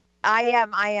 girl? I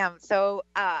am. So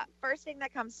first thing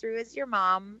that comes through is your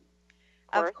mom,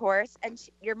 of course. And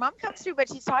your mom comes through, but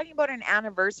she's talking about an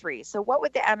anniversary. So what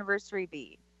would the anniversary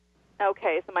be?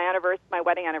 Okay, so my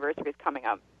wedding anniversary is coming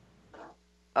up.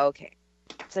 Okay.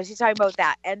 So she's talking about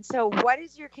that. And so what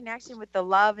is your connection with the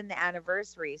love and the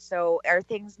anniversary? So are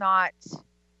things not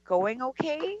going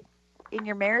okay in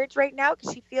your marriage right now?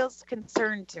 Because she feels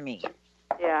concerned to me.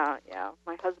 Yeah.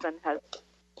 My husband has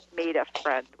made a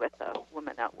friend with a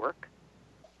woman at work.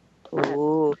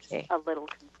 Ooh, okay. A little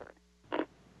concerning.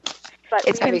 But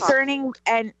it's concerning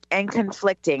and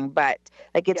conflicting, but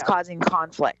like it's causing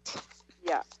conflict.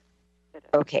 Yeah. It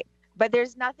is. Okay. But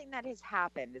there's nothing that has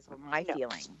happened is my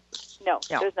feeling. No,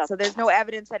 there's nothing. So there's no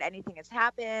evidence that anything has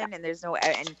happened, and there's no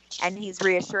and he's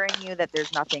reassuring you that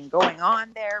there's nothing going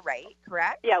on there, right?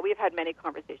 Correct? Yeah, we've had many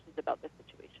conversations about this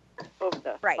situation over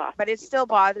the last but it's still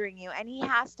bothering you, and he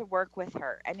has to work with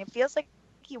her, and it feels like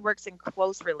he works in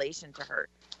close relation to her,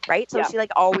 right? So is she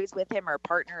like always with him or a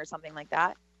partner or something like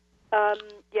that?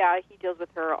 Yeah, he deals with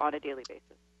her on a daily basis.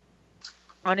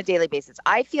 On a daily basis.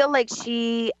 I feel like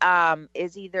she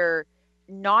is either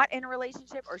not in a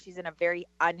relationship or she's in a very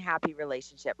unhappy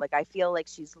relationship. Like I feel like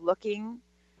she's looking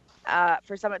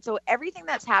for someone. So everything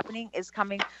that's happening is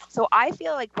coming. So I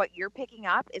feel like what you're picking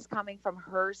up is coming from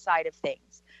her side of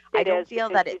things. I don't feel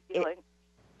that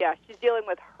she's dealing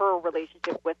with her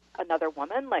relationship with another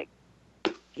woman. Like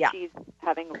she's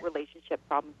having relationship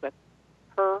problems with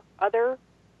her other,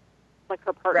 like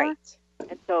her partner. Right.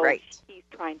 And so he's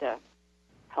trying to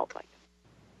help, like.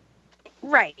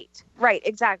 Right,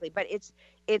 exactly. But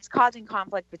it's causing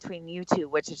conflict between you two,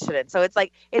 which it shouldn't. So it's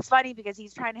like, it's funny because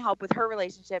he's trying to help with her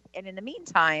relationship, and in the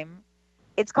meantime,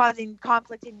 it's causing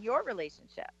conflict in your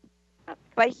relationship.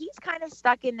 But he's kind of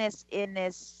stuck in this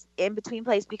in between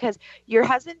place, because your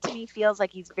husband to me feels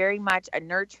like he's very much a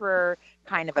nurturer,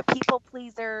 kind of a people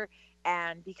pleaser,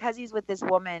 and because he's with this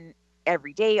woman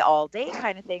every day, all day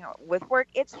kind of thing with work,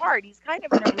 it's hard. He's kind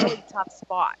of in a really tough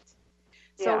spot.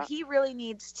 So he really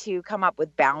needs to come up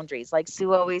with boundaries, like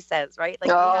Sue always says, right?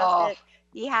 Like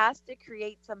he has to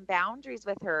create some boundaries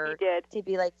with her. He did. To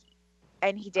be like,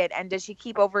 and he did. And does she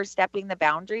keep overstepping the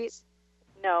boundaries?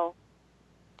 No,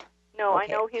 okay. I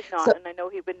know he's not, and I know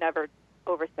he would never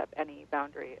overstep any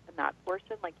boundary in that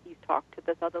portion. Like he's talked to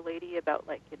this other lady about,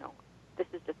 like, you know, this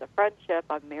is just a friendship.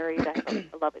 I'm married. I have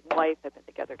a loving wife. I've been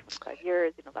together 25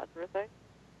 years. You know, that sort of thing.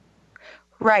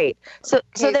 Right. So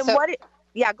then what?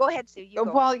 Yeah, go ahead, Sue. You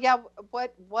go. Well, yeah.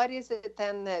 What is it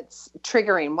then that's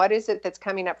triggering? What is it that's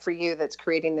coming up for you that's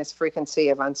creating this frequency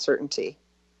of uncertainty?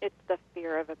 It's the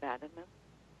fear of abandonment.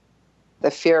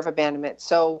 The fear of abandonment.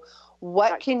 So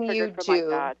what can you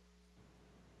do?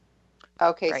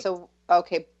 Okay,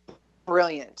 right.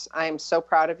 Brilliant. I am so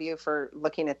proud of you for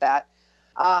looking at that.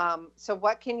 So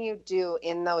what can you do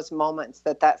in those moments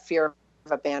that fear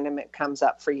of abandonment comes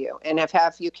up for you? And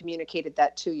have you communicated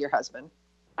that to your husband?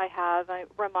 I have. I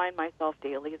remind myself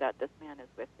daily that this man is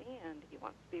with me and he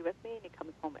wants to be with me, and he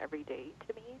comes home every day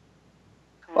to me.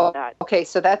 Okay,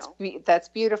 so that's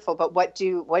beautiful. But what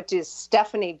does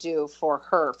Stephanie do for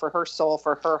her soul,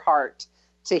 for her heart,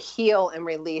 to heal and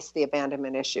release the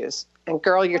abandonment issues? And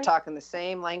girl, you're talking the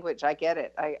same language. I get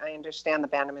it. I understand the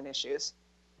abandonment issues.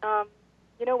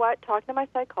 You know what? Talking to my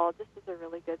psychologist is a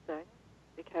really good thing,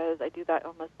 because I do that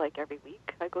almost like every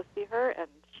week. I go see her, and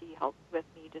she helps with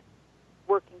me just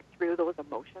working through those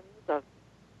emotions of,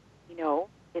 you know,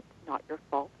 it's not your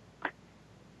fault.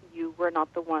 You were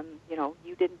not the one, you know,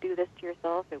 you didn't do this to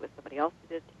yourself. It was somebody else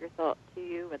who did it to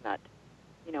you, and that,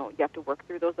 you know, you have to work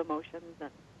through those emotions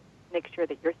and make sure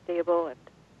that you're stable. And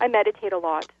I meditate a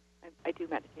lot. I do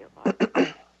meditate a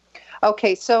lot.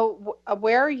 Okay, so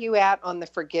where are you at on the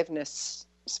forgiveness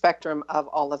spectrum of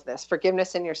all of this?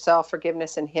 Forgiveness in yourself,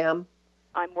 forgiveness in him?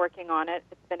 I'm working on it.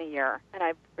 It's been a year, and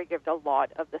I've forgiven a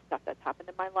lot of the stuff that's happened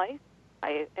in my life.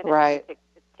 It's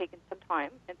taken some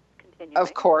time. It's continuing.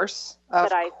 Of course.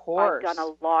 But I've done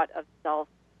a lot of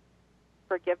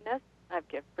self-forgiveness. I've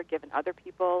forgiven other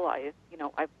people.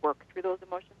 I've worked through those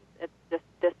emotions. It's just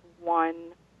this one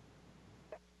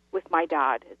with my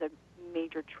dad is a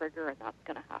major trigger, and that's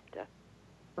going to have to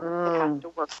it has to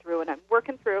work through, and I'm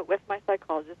working through it with my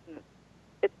psychologist, and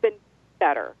it's been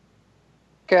better.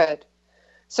 Good.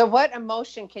 So what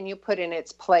emotion can you put in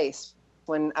its place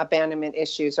when abandonment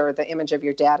issues or the image of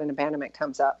your dad and abandonment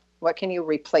comes up? What can you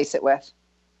replace it with?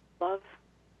 Love.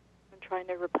 I'm trying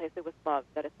to replace it with love,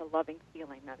 that it's a loving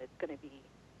feeling, that it's going to be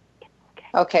okay.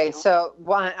 Okay, you know?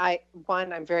 So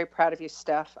I'm very proud of you,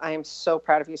 Steph. I am so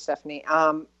proud of you, Stephanie.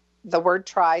 The word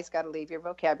try's got to leave your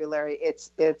vocabulary.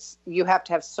 It's you have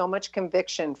to have so much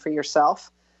conviction for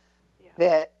yourself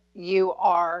that you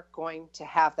are going to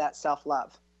have that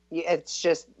self-love. It's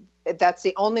just, that's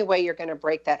the only way you're going to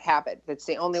break that habit. That's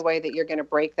the only way that you're going to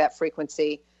break that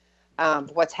frequency,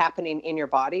 what's happening in your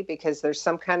body, because there's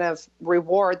some kind of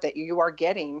reward that you are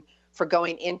getting for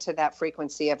going into that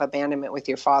frequency of abandonment with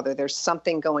your father. There's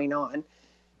something going on.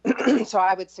 So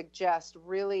I would suggest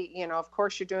really, of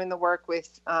course you're doing the work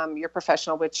with your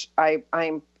professional, which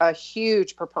I'm a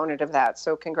huge proponent of that.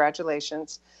 So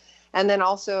congratulations. And then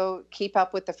also keep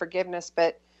up with the forgiveness,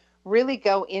 but really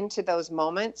go into those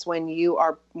moments when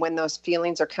those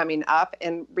feelings are coming up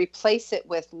and replace it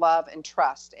with love and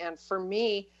trust. And for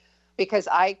me, because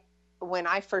when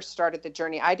I first started the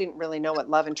journey, I didn't really know what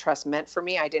love and trust meant for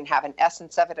me. I didn't have an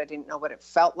essence of it. I didn't know what it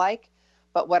felt like.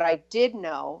 But what I did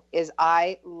know is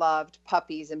I loved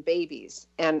puppies and babies,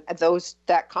 and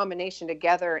that combination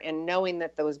together, and knowing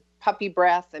that those puppy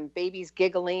breath and babies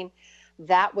giggling,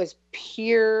 that was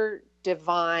pure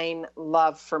divine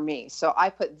love for me. So I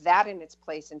put that in its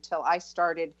place until I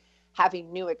started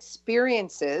having new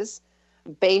experiences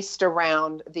based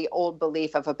around the old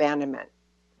belief of abandonment.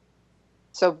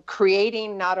 So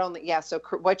creating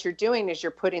what you're doing is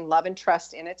you're putting love and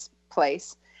trust in its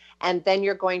place. And then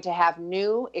you're going to have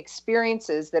new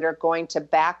experiences that are going to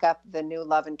back up the new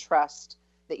love and trust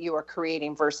that you are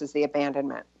creating versus the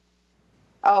abandonment.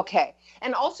 Okay.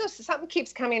 And also something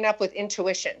keeps coming up with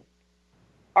intuition.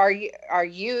 Are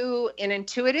you an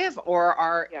intuitive,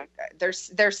 or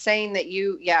they're saying that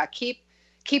you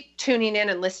keep tuning in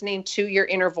and listening to your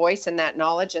inner voice and that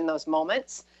knowledge in those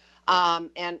moments.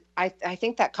 And I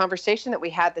think that conversation that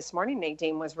we had this morning,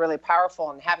 Nadine, was really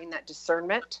powerful, and having that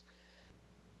discernment.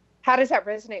 How does that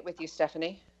resonate with you,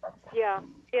 Stephanie? Yeah.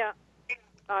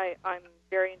 I'm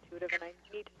very intuitive, and I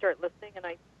need to start listening, and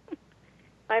I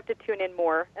have to tune in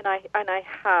more, and I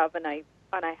have been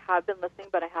listening,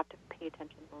 but I have to pay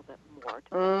attention a little bit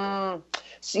more.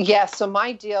 So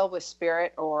my deal with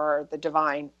spirit or the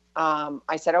divine,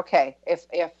 I said, okay, if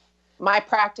my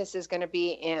practice is going to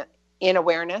be in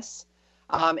awareness,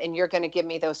 and you're going to give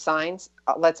me those signs,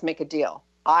 let's make a deal.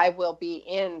 I will be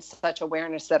in such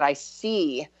awareness that I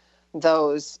see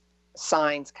those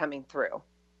signs coming through,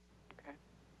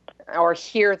 or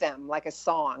hear them like a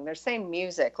song. They're saying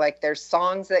music, like there's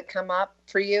songs that come up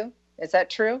for you. Is that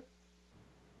true?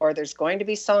 Or there's going to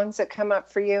be songs that come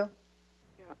up for you?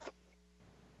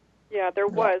 Yeah, there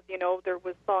was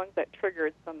songs that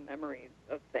triggered some memories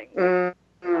of things in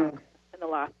the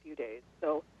last few days.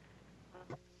 So,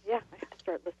 I have to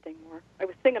start listening more. I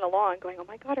was singing along going, oh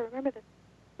my God, I remember this.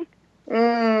 It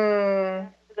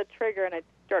was a trigger, and I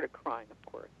started crying, of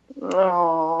course.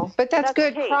 Oh, but that's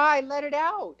good. Okay. Cry, let it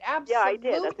out. Absolutely. Yeah, I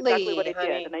did. That's exactly what I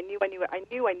did, and I knew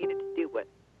I needed to do it.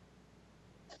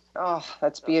 Oh,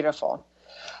 that's beautiful.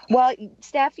 Well,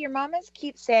 Steph, your mom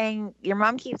keeps saying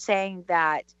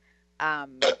that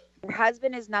your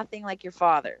husband is nothing like your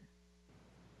father.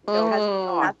 Your husband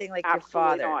is nothing like your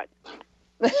father. Not.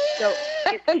 So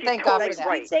thank God for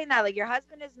that. Keep saying that, like your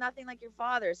husband is nothing like your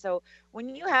father. So when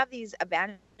you have these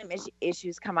abandonment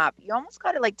issues come up, you almost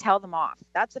got to like tell them off.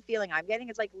 That's the feeling I'm getting.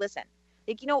 It's like, listen,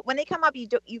 like, when they come up,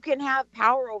 you can have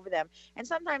power over them. And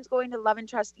sometimes going to love and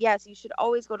trust, yes, you should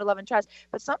always go to love and trust.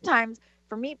 But sometimes,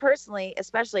 for me personally,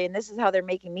 especially, and this is how they're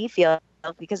making me feel,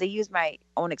 because I use my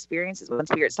own experiences when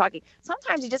Spirit's talking,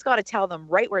 sometimes you just got to tell them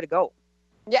right where to go.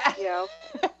 Yeah.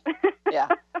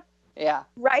 Yeah.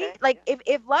 Right? Okay. Like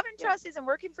if love and trust isn't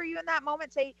working for you in that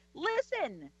moment, say,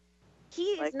 listen, he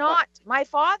is not my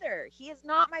father. He is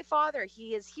not my father.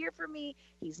 He is here for me.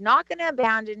 He's not going to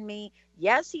abandon me.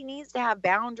 Yes, he needs to have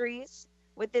boundaries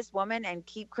with this woman and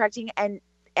keep correcting.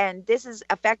 And this is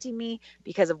affecting me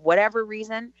because of whatever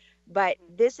reason. But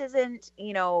this isn't,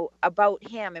 about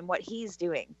him and what he's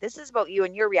doing. This is about you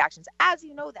and your reactions, as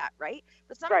you know that, right?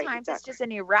 But sometimes it's just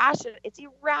an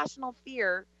irrational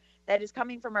fear that is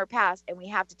coming from our past, and we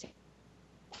have to take.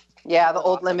 Yeah, the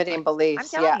old limiting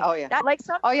beliefs. I'm telling you, that, like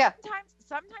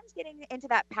sometimes getting into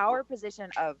that power position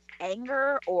of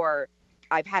anger or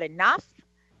I've had enough.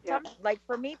 Yeah. Like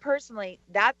for me personally,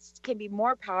 that can be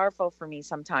more powerful for me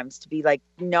sometimes to be like,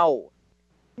 no.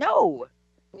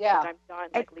 Yeah. I'm done.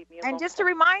 Like, leave me alone. And just to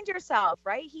remind yourself,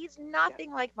 right? He's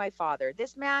nothing like my father.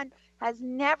 This man has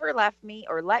never left me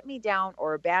or let me down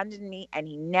or abandoned me, and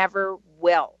he never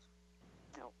will.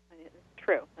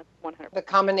 True. That's 100%. The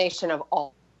combination of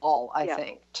all I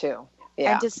think, too.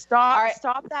 Yeah. And to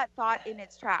stop that thought in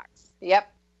its tracks. Yep.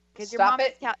 Because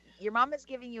your mom is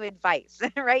giving you advice,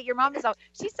 right? Your mom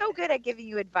she's so good at giving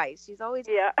you advice. She's always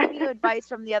giving you advice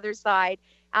from the other side.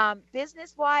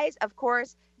 Business-wise, of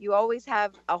course, you always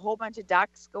have a whole bunch of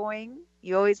ducks going.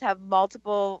 You always have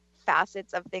multiple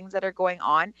facets of things that are going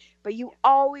on, but you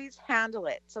always handle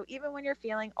it. So even when you're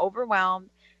feeling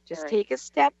overwhelmed, just take a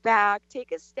step back,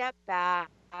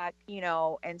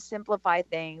 and simplify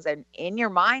things, and in your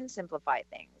mind, simplify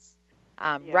things.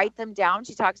 Write them down.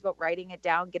 She talks about writing it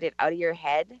down, get it out of your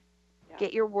head,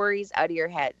 get your worries out of your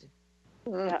head.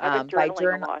 I've been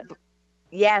journaling a lot.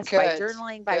 Yes, by Good,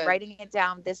 journaling, by good. writing it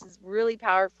down. This is really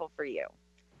powerful for you,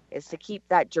 is to keep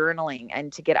that journaling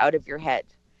and to get out of your head.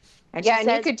 And Yeah, she and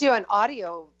you says, could do an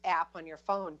audio app on your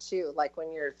phone too, like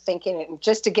when you're thinking it, and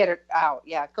just to get it out.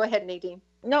 Yeah, go ahead, Nadine.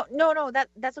 no,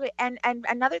 that's okay. And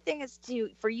another thing is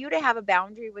for you to have a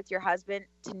boundary with your husband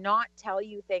to not tell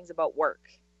you things about work.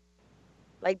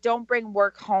 Like, don't bring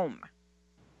work home.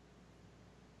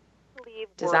 Leave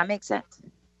Does work that make sense?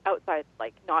 outside,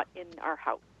 like not in our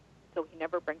house. So he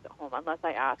never brings it home unless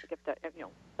I ask if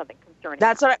something concerning.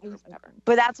 That's what. or whatever.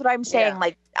 But that's what I'm saying. Yeah.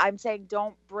 Like, I'm saying,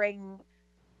 don't bring.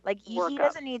 Like, Work he up.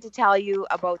 doesn't need to tell you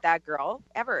about that girl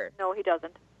ever. No, he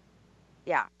doesn't.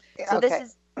 Yeah. So Okay.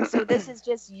 this is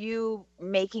just you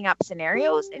making up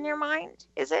scenarios in your mind,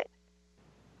 is it?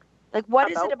 Like, what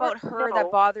is it about her No.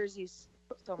 that bothers you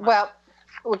so much? Well,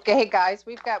 okay, hey guys,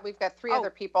 we've got three other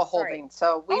people sorry. holding,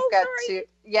 so we've got to.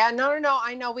 Yeah, no.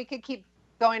 I know we could keep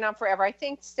going on forever. I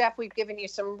think, Steph, we've given you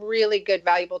some really good,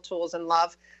 valuable tools and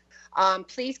love.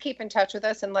 Please keep in touch with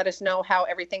us and let us know how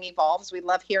everything evolves. We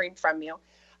love hearing from you.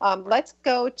 Let's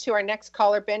go to our next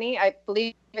caller, Benny. I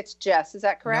believe it's Jess. Is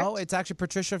that correct? No, it's actually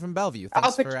Patricia from Bellevue.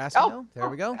 Thanks for asking. oh, There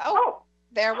we go. Oh,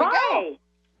 there we go.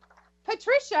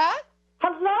 Patricia,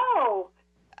 Hello.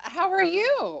 how are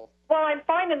you? Well, I'm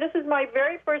fine, and this is my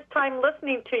very first time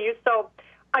listening to you, so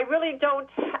I really don't,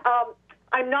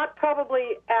 I'm not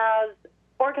probably as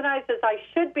organized as I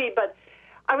should be, but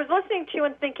I was listening to you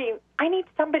and thinking, I need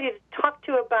somebody to talk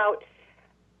to about,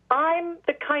 I'm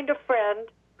the kind of friend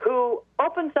who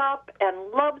opens up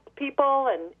and loves people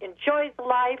and enjoys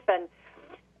life, and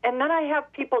then I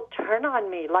have people turn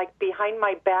on me, like behind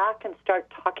my back, and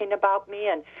start talking about me,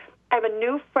 and I have a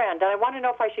new friend, and I want to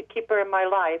know if I should keep her in my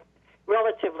life.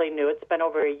 Relatively new. It's been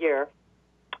over a year.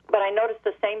 But I noticed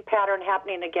the same pattern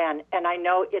happening again, and I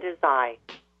know it is I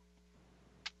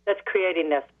that's creating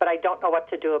this, but I don't know what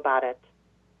to do about it.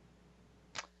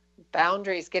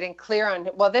 Boundaries, getting clear on,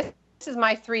 well, this is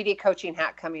my 3D coaching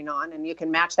hat coming on, and you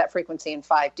can match that frequency in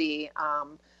 5D.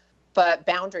 But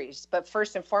boundaries, but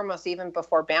first and foremost, even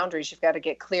before boundaries, you've got to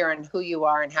get clear on who you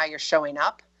are and how you're showing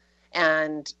up.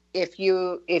 And if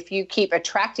you keep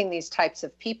attracting these types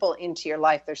of people into your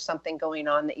life, there's something going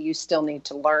on that you still need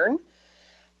to learn.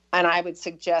 And I would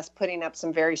suggest putting up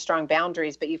some very strong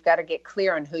boundaries, but you've got to get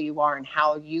clear on who you are and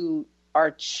how you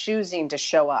are choosing to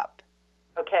show up.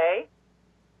 Okay.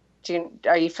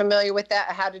 Are you familiar with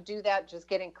that? How to do that? Just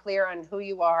getting clear on who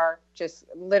you are, just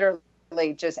literally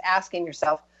just asking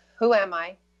yourself, who am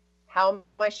I? How am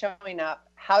I showing up?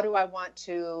 How do I want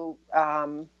to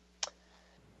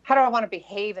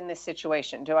behave in this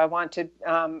situation? Do I want to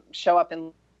show up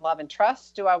in love and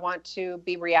trust? Do I want to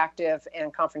be reactive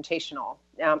and confrontational?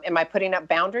 Am I putting up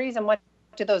boundaries? And what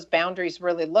do those boundaries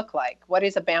really look like? What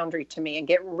is a boundary to me? And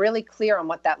get really clear on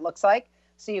what that looks like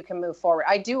so you can move forward.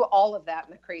 I do all of that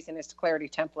in the Craziness to Clarity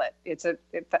template.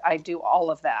 I do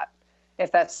all of that,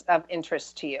 if that's of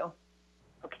interest to you.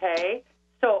 Okay.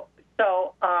 So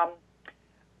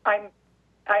I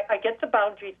get the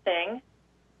boundary thing.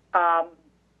 Are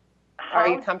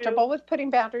you comfortable with putting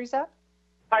boundaries up?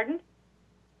 Pardon?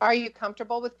 Are you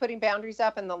comfortable with putting boundaries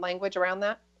up and the language around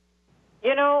that?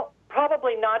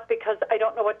 Probably not, because I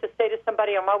don't know what to say to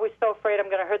somebody. I'm always so afraid I'm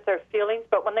going to hurt their feelings.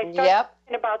 But when they start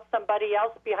talking about somebody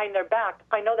else behind their back,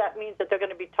 I know that means that they're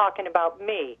going to be talking about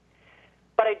me.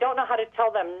 But I don't know how to tell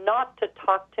them not to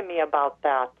talk to me about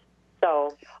that.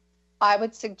 So I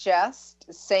would suggest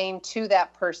saying to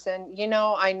that person,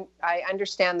 I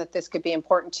understand that this could be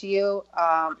important to you,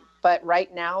 but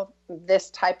right now, this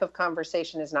type of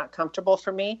conversation is not comfortable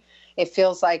for me. It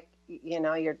feels like,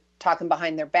 you're talking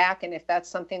behind their back. And if that's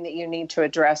something that you need to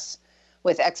address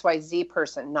with XYZ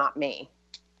person, not me.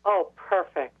 Oh,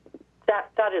 perfect.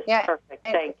 That is perfect.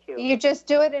 Thank you. You just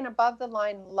do it in above the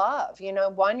line love.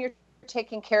 One, you're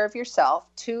taking care of yourself.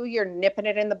 Two, you're nipping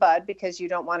it in the bud because you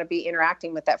don't want to be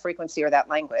interacting with that frequency or that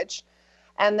language.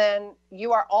 And then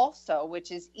you are also,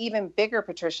 which is even bigger,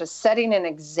 Patricia, setting an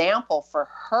example for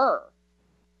her.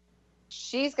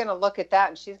 She's going to look at that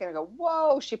and she's going to go,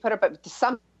 whoa, she put up,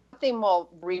 something will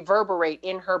reverberate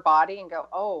in her body and go,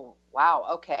 oh, wow,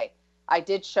 okay. I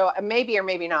did show, maybe or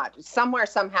maybe not. Somewhere,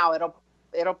 somehow,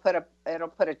 it'll put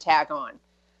a tag on.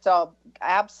 So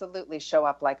absolutely show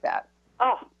up like that.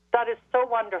 Oh, that is so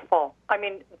wonderful. I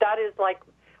mean, that is like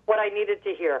what I needed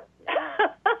to hear.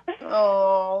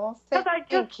 Oh,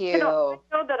 thank you. I know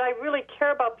that I really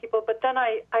care about people, but then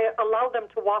I allow them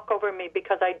to walk over me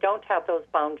because I don't have those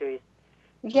boundaries.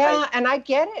 Yeah, and I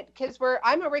get it because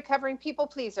I'm a recovering people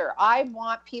pleaser. I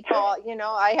want people,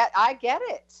 I get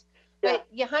it. Yeah.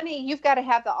 But, honey, you've got to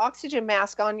have the oxygen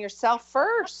mask on yourself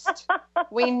first.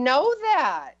 We know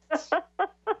that.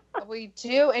 We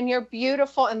do. And you're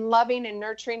beautiful and loving and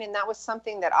nurturing. And that was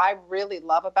something that I really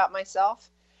love about myself.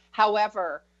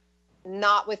 However,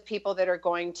 not with people that are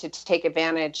going to take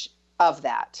advantage of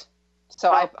that.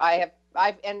 So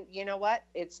and you know what?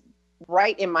 It's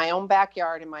right in my own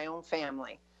backyard, in my own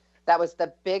family. That was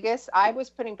the biggest. I was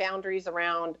putting boundaries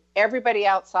around everybody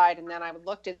outside. And then I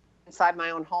looked inside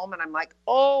my own home and I'm like,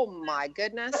 oh my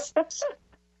goodness.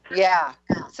 Yeah.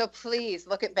 So please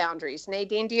look at boundaries.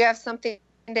 Nadine, do you have something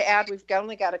to add? We've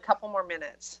only got a couple more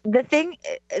minutes. The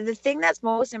thing that's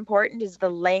most important is the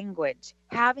language,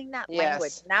 having that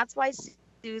language. And that's why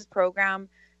Sue's program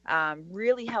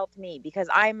really helped me, because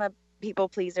I'm a people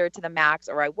pleaser to the max,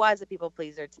 or I was a people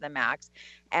pleaser to the max.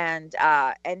 And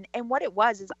what it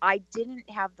was is I didn't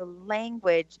have the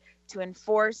language to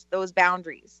enforce those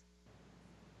boundaries.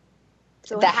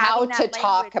 So how to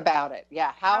talk about it.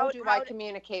 Yeah. How do I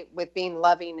communicate with being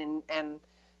loving and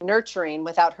nurturing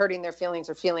without hurting their feelings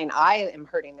or feeling I am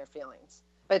hurting their feelings,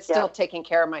 but still taking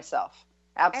care of myself.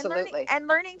 Absolutely. And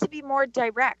learning to be more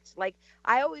direct. Like,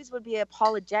 I always would be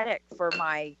apologetic for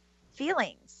my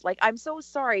feelings. Like, I'm so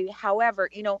sorry. However,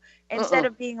 instead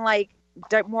of being like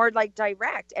more like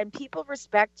direct, and people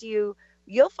respect you,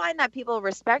 you'll find that people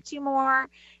respect you more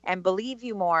and believe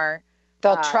you more.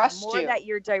 They'll trust more you. That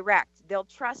you're direct. They'll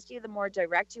trust you the more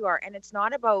direct you are. And it's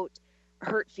not about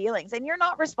hurt feelings. And you're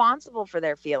not responsible for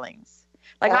their feelings.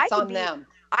 Like, that's on them.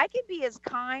 I can be as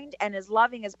kind and as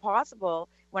loving as possible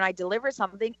when I deliver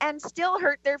something and still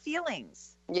hurt their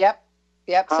feelings. Yep.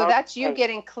 So that's you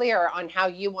getting clear on how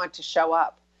you want to show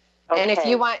up. Okay. And if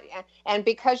you want, and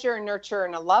because you're a nurturer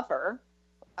and a lover,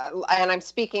 and I'm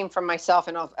speaking from myself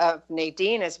and of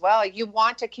Nadine as well, you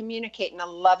want to communicate in a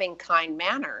loving, kind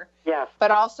manner. Yes.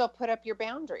 But also put up your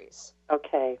boundaries.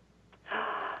 Okay.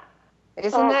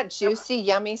 Isn't that juicy,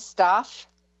 yummy stuff?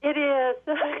 It is.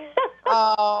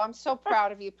 Oh, I'm so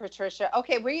proud of you, Patricia.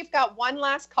 Okay, we've got one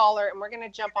last caller, and we're going to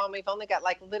jump on. We've only got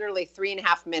literally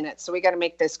 3.5 minutes, so we got to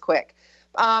make this quick.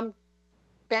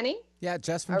 Benny? Yeah,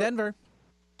 Jess from Denver.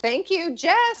 Thank you,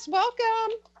 Jess.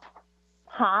 Welcome.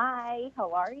 Hi,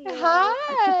 how are you?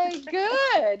 Hi,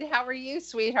 good. How are you,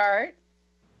 sweetheart?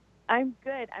 I'm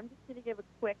good. I'm just going to give a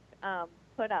quick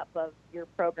put up of your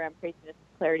program, Craziness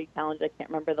to Clarity Challenge. I can't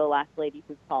remember the last lady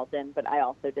who called in, but I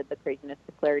also did the Craziness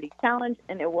to Clarity Challenge,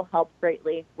 and it will help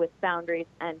greatly with boundaries,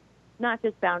 and not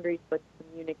just boundaries, but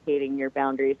communicating your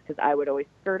boundaries, because I would always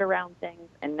skirt around things,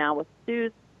 and now with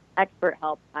Sue's expert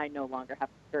help, I no longer have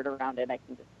to skirt around it. I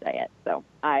can just say it. So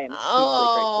I am hugely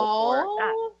grateful for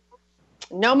that.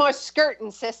 No more skirting,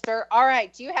 sister. All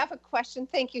right. Do you have a question?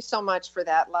 Thank you so much for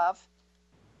that, love.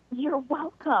 You're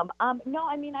welcome. No,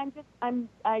 I mean,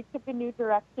 I took a new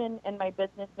direction and my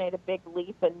business made a big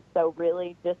leap. And so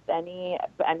really just any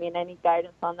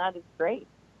guidance on that is great.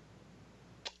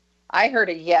 I heard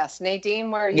a yes.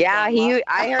 Nadine, where are you? Yeah,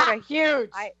 I heard a huge.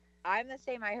 I'm the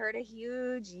same. I heard a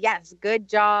huge yes. Good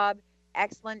job.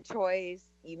 Excellent choice.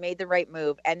 You made the right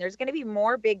move. And there's going to be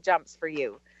more big jumps for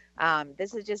you.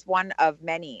 This is just one of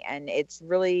many, and it's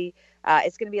really,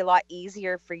 it's going to be a lot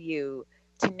easier for you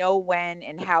to know when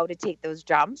and how to take those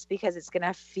jumps, because it's going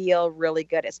to feel really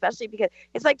good, especially because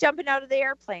it's like jumping out of the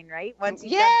airplane, right? Once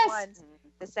you jump once,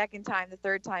 the second time, the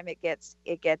third time, it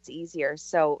gets easier.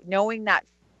 So knowing that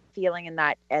feeling and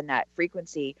that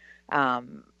frequency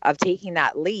of taking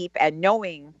that leap, and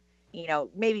knowing,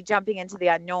 maybe jumping into the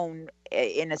unknown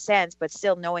in a sense, but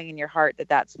still knowing in your heart that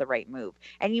that's the right move,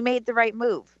 and you made the right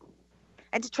move.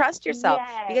 And to trust yourself.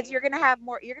 Yay. Because you're gonna have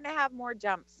more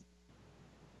jumps.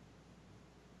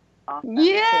 Awesome.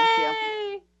 Yay! Thank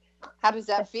you. How does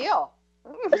that feel?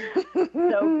 So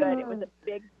good. It was a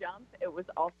big jump. It was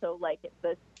also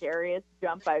the scariest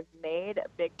jump I've made. A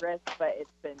big risk, but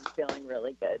it's been feeling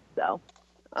really good. So.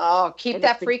 Oh, keep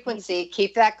that frequency.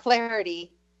 Keep that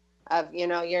clarity of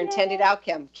your intended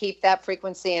outcome. Keep that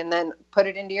frequency, and then put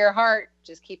it into your heart.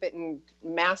 Just keep it in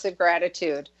massive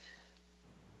gratitude.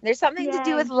 There's something to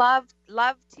do with love.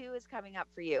 Love too is coming up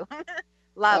for you.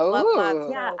 love.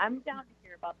 Yeah, I'm down to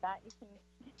hear about that. You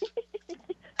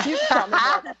can tell me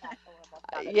more about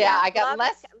that. Yeah, I got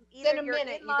less than a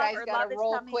minute. You guys got to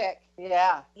roll quick.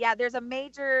 Yeah. Yeah, there's a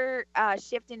major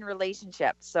shift in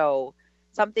relationship, so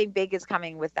something big is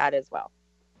coming with that as well.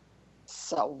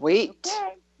 Sweet.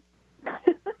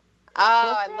 Okay.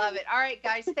 Oh, I love it. All right,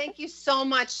 guys. Thank you so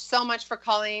much for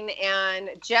calling. And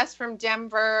Jess from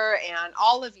Denver, and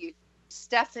all of you,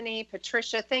 Stephanie,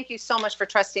 Patricia, thank you so much for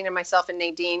trusting in myself and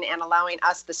Nadine and allowing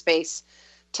us the space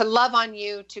to love on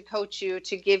you, to coach you,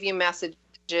 to give you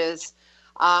messages.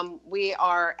 We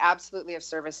are absolutely of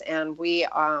service, and we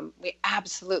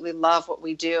absolutely love what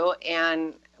we do,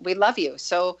 and we love you.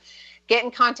 So get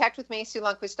in contact with me,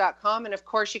 SueLundquist.com. And of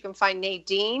course, you can find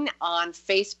Nadine on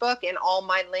Facebook, and all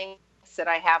my links that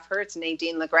I have her. It's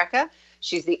Nadine LaGreca.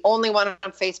 She's the only one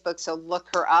on Facebook, so look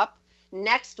her up.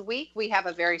 Next week, we have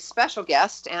a very special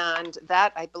guest, and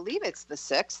that, I believe it's the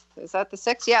 6th. Is that the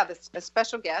 6th? Yeah, a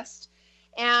special guest.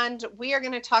 And we are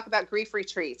going to talk about grief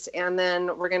retreats. And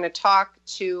then we're going to talk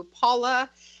to Paula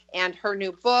and her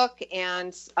new book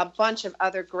and a bunch of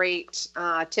other great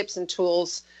tips and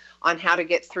tools on how to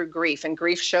get through grief. And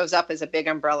grief shows up as a big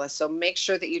umbrella. So make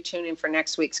sure that you tune in for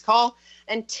next week's call.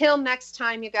 Until next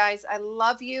time, you guys, I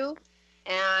love you.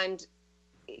 And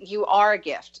you are a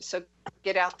gift. So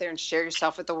get out there and share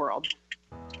yourself with the world.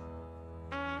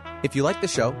 If you like the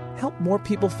show, help more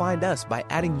people find us by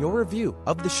adding your review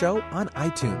of the show on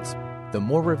iTunes. The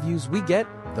more reviews we get,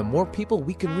 the more people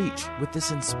we can reach with this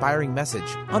inspiring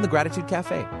message on the Gratitude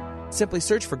Cafe. Simply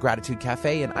search for Gratitude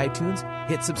Cafe in iTunes,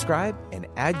 hit subscribe, and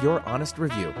add your honest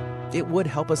review. It would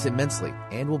help us immensely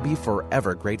and we'll be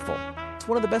forever grateful. It's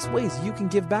one of the best ways you can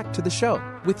give back to the show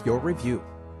with your review.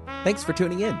 Thanks for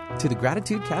tuning in to the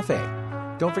Gratitude Cafe.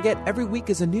 Don't forget, every week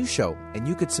is a new show, and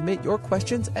you could submit your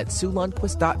questions at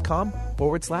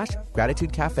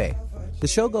SueLundquist.com/Gratitude Cafe. The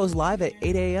show goes live at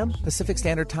 8 a.m. Pacific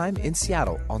Standard Time in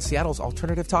Seattle on Seattle's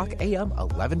Alternative Talk AM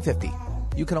 1150.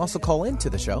 You can also call in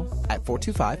to the show at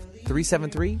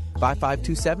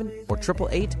 425-373-5527 or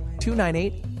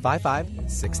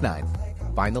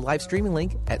 888-298-5569. Find the live streaming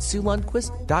link at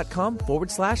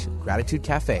SueLundquist.com/Gratitude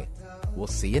Cafe. We'll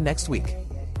see you next week.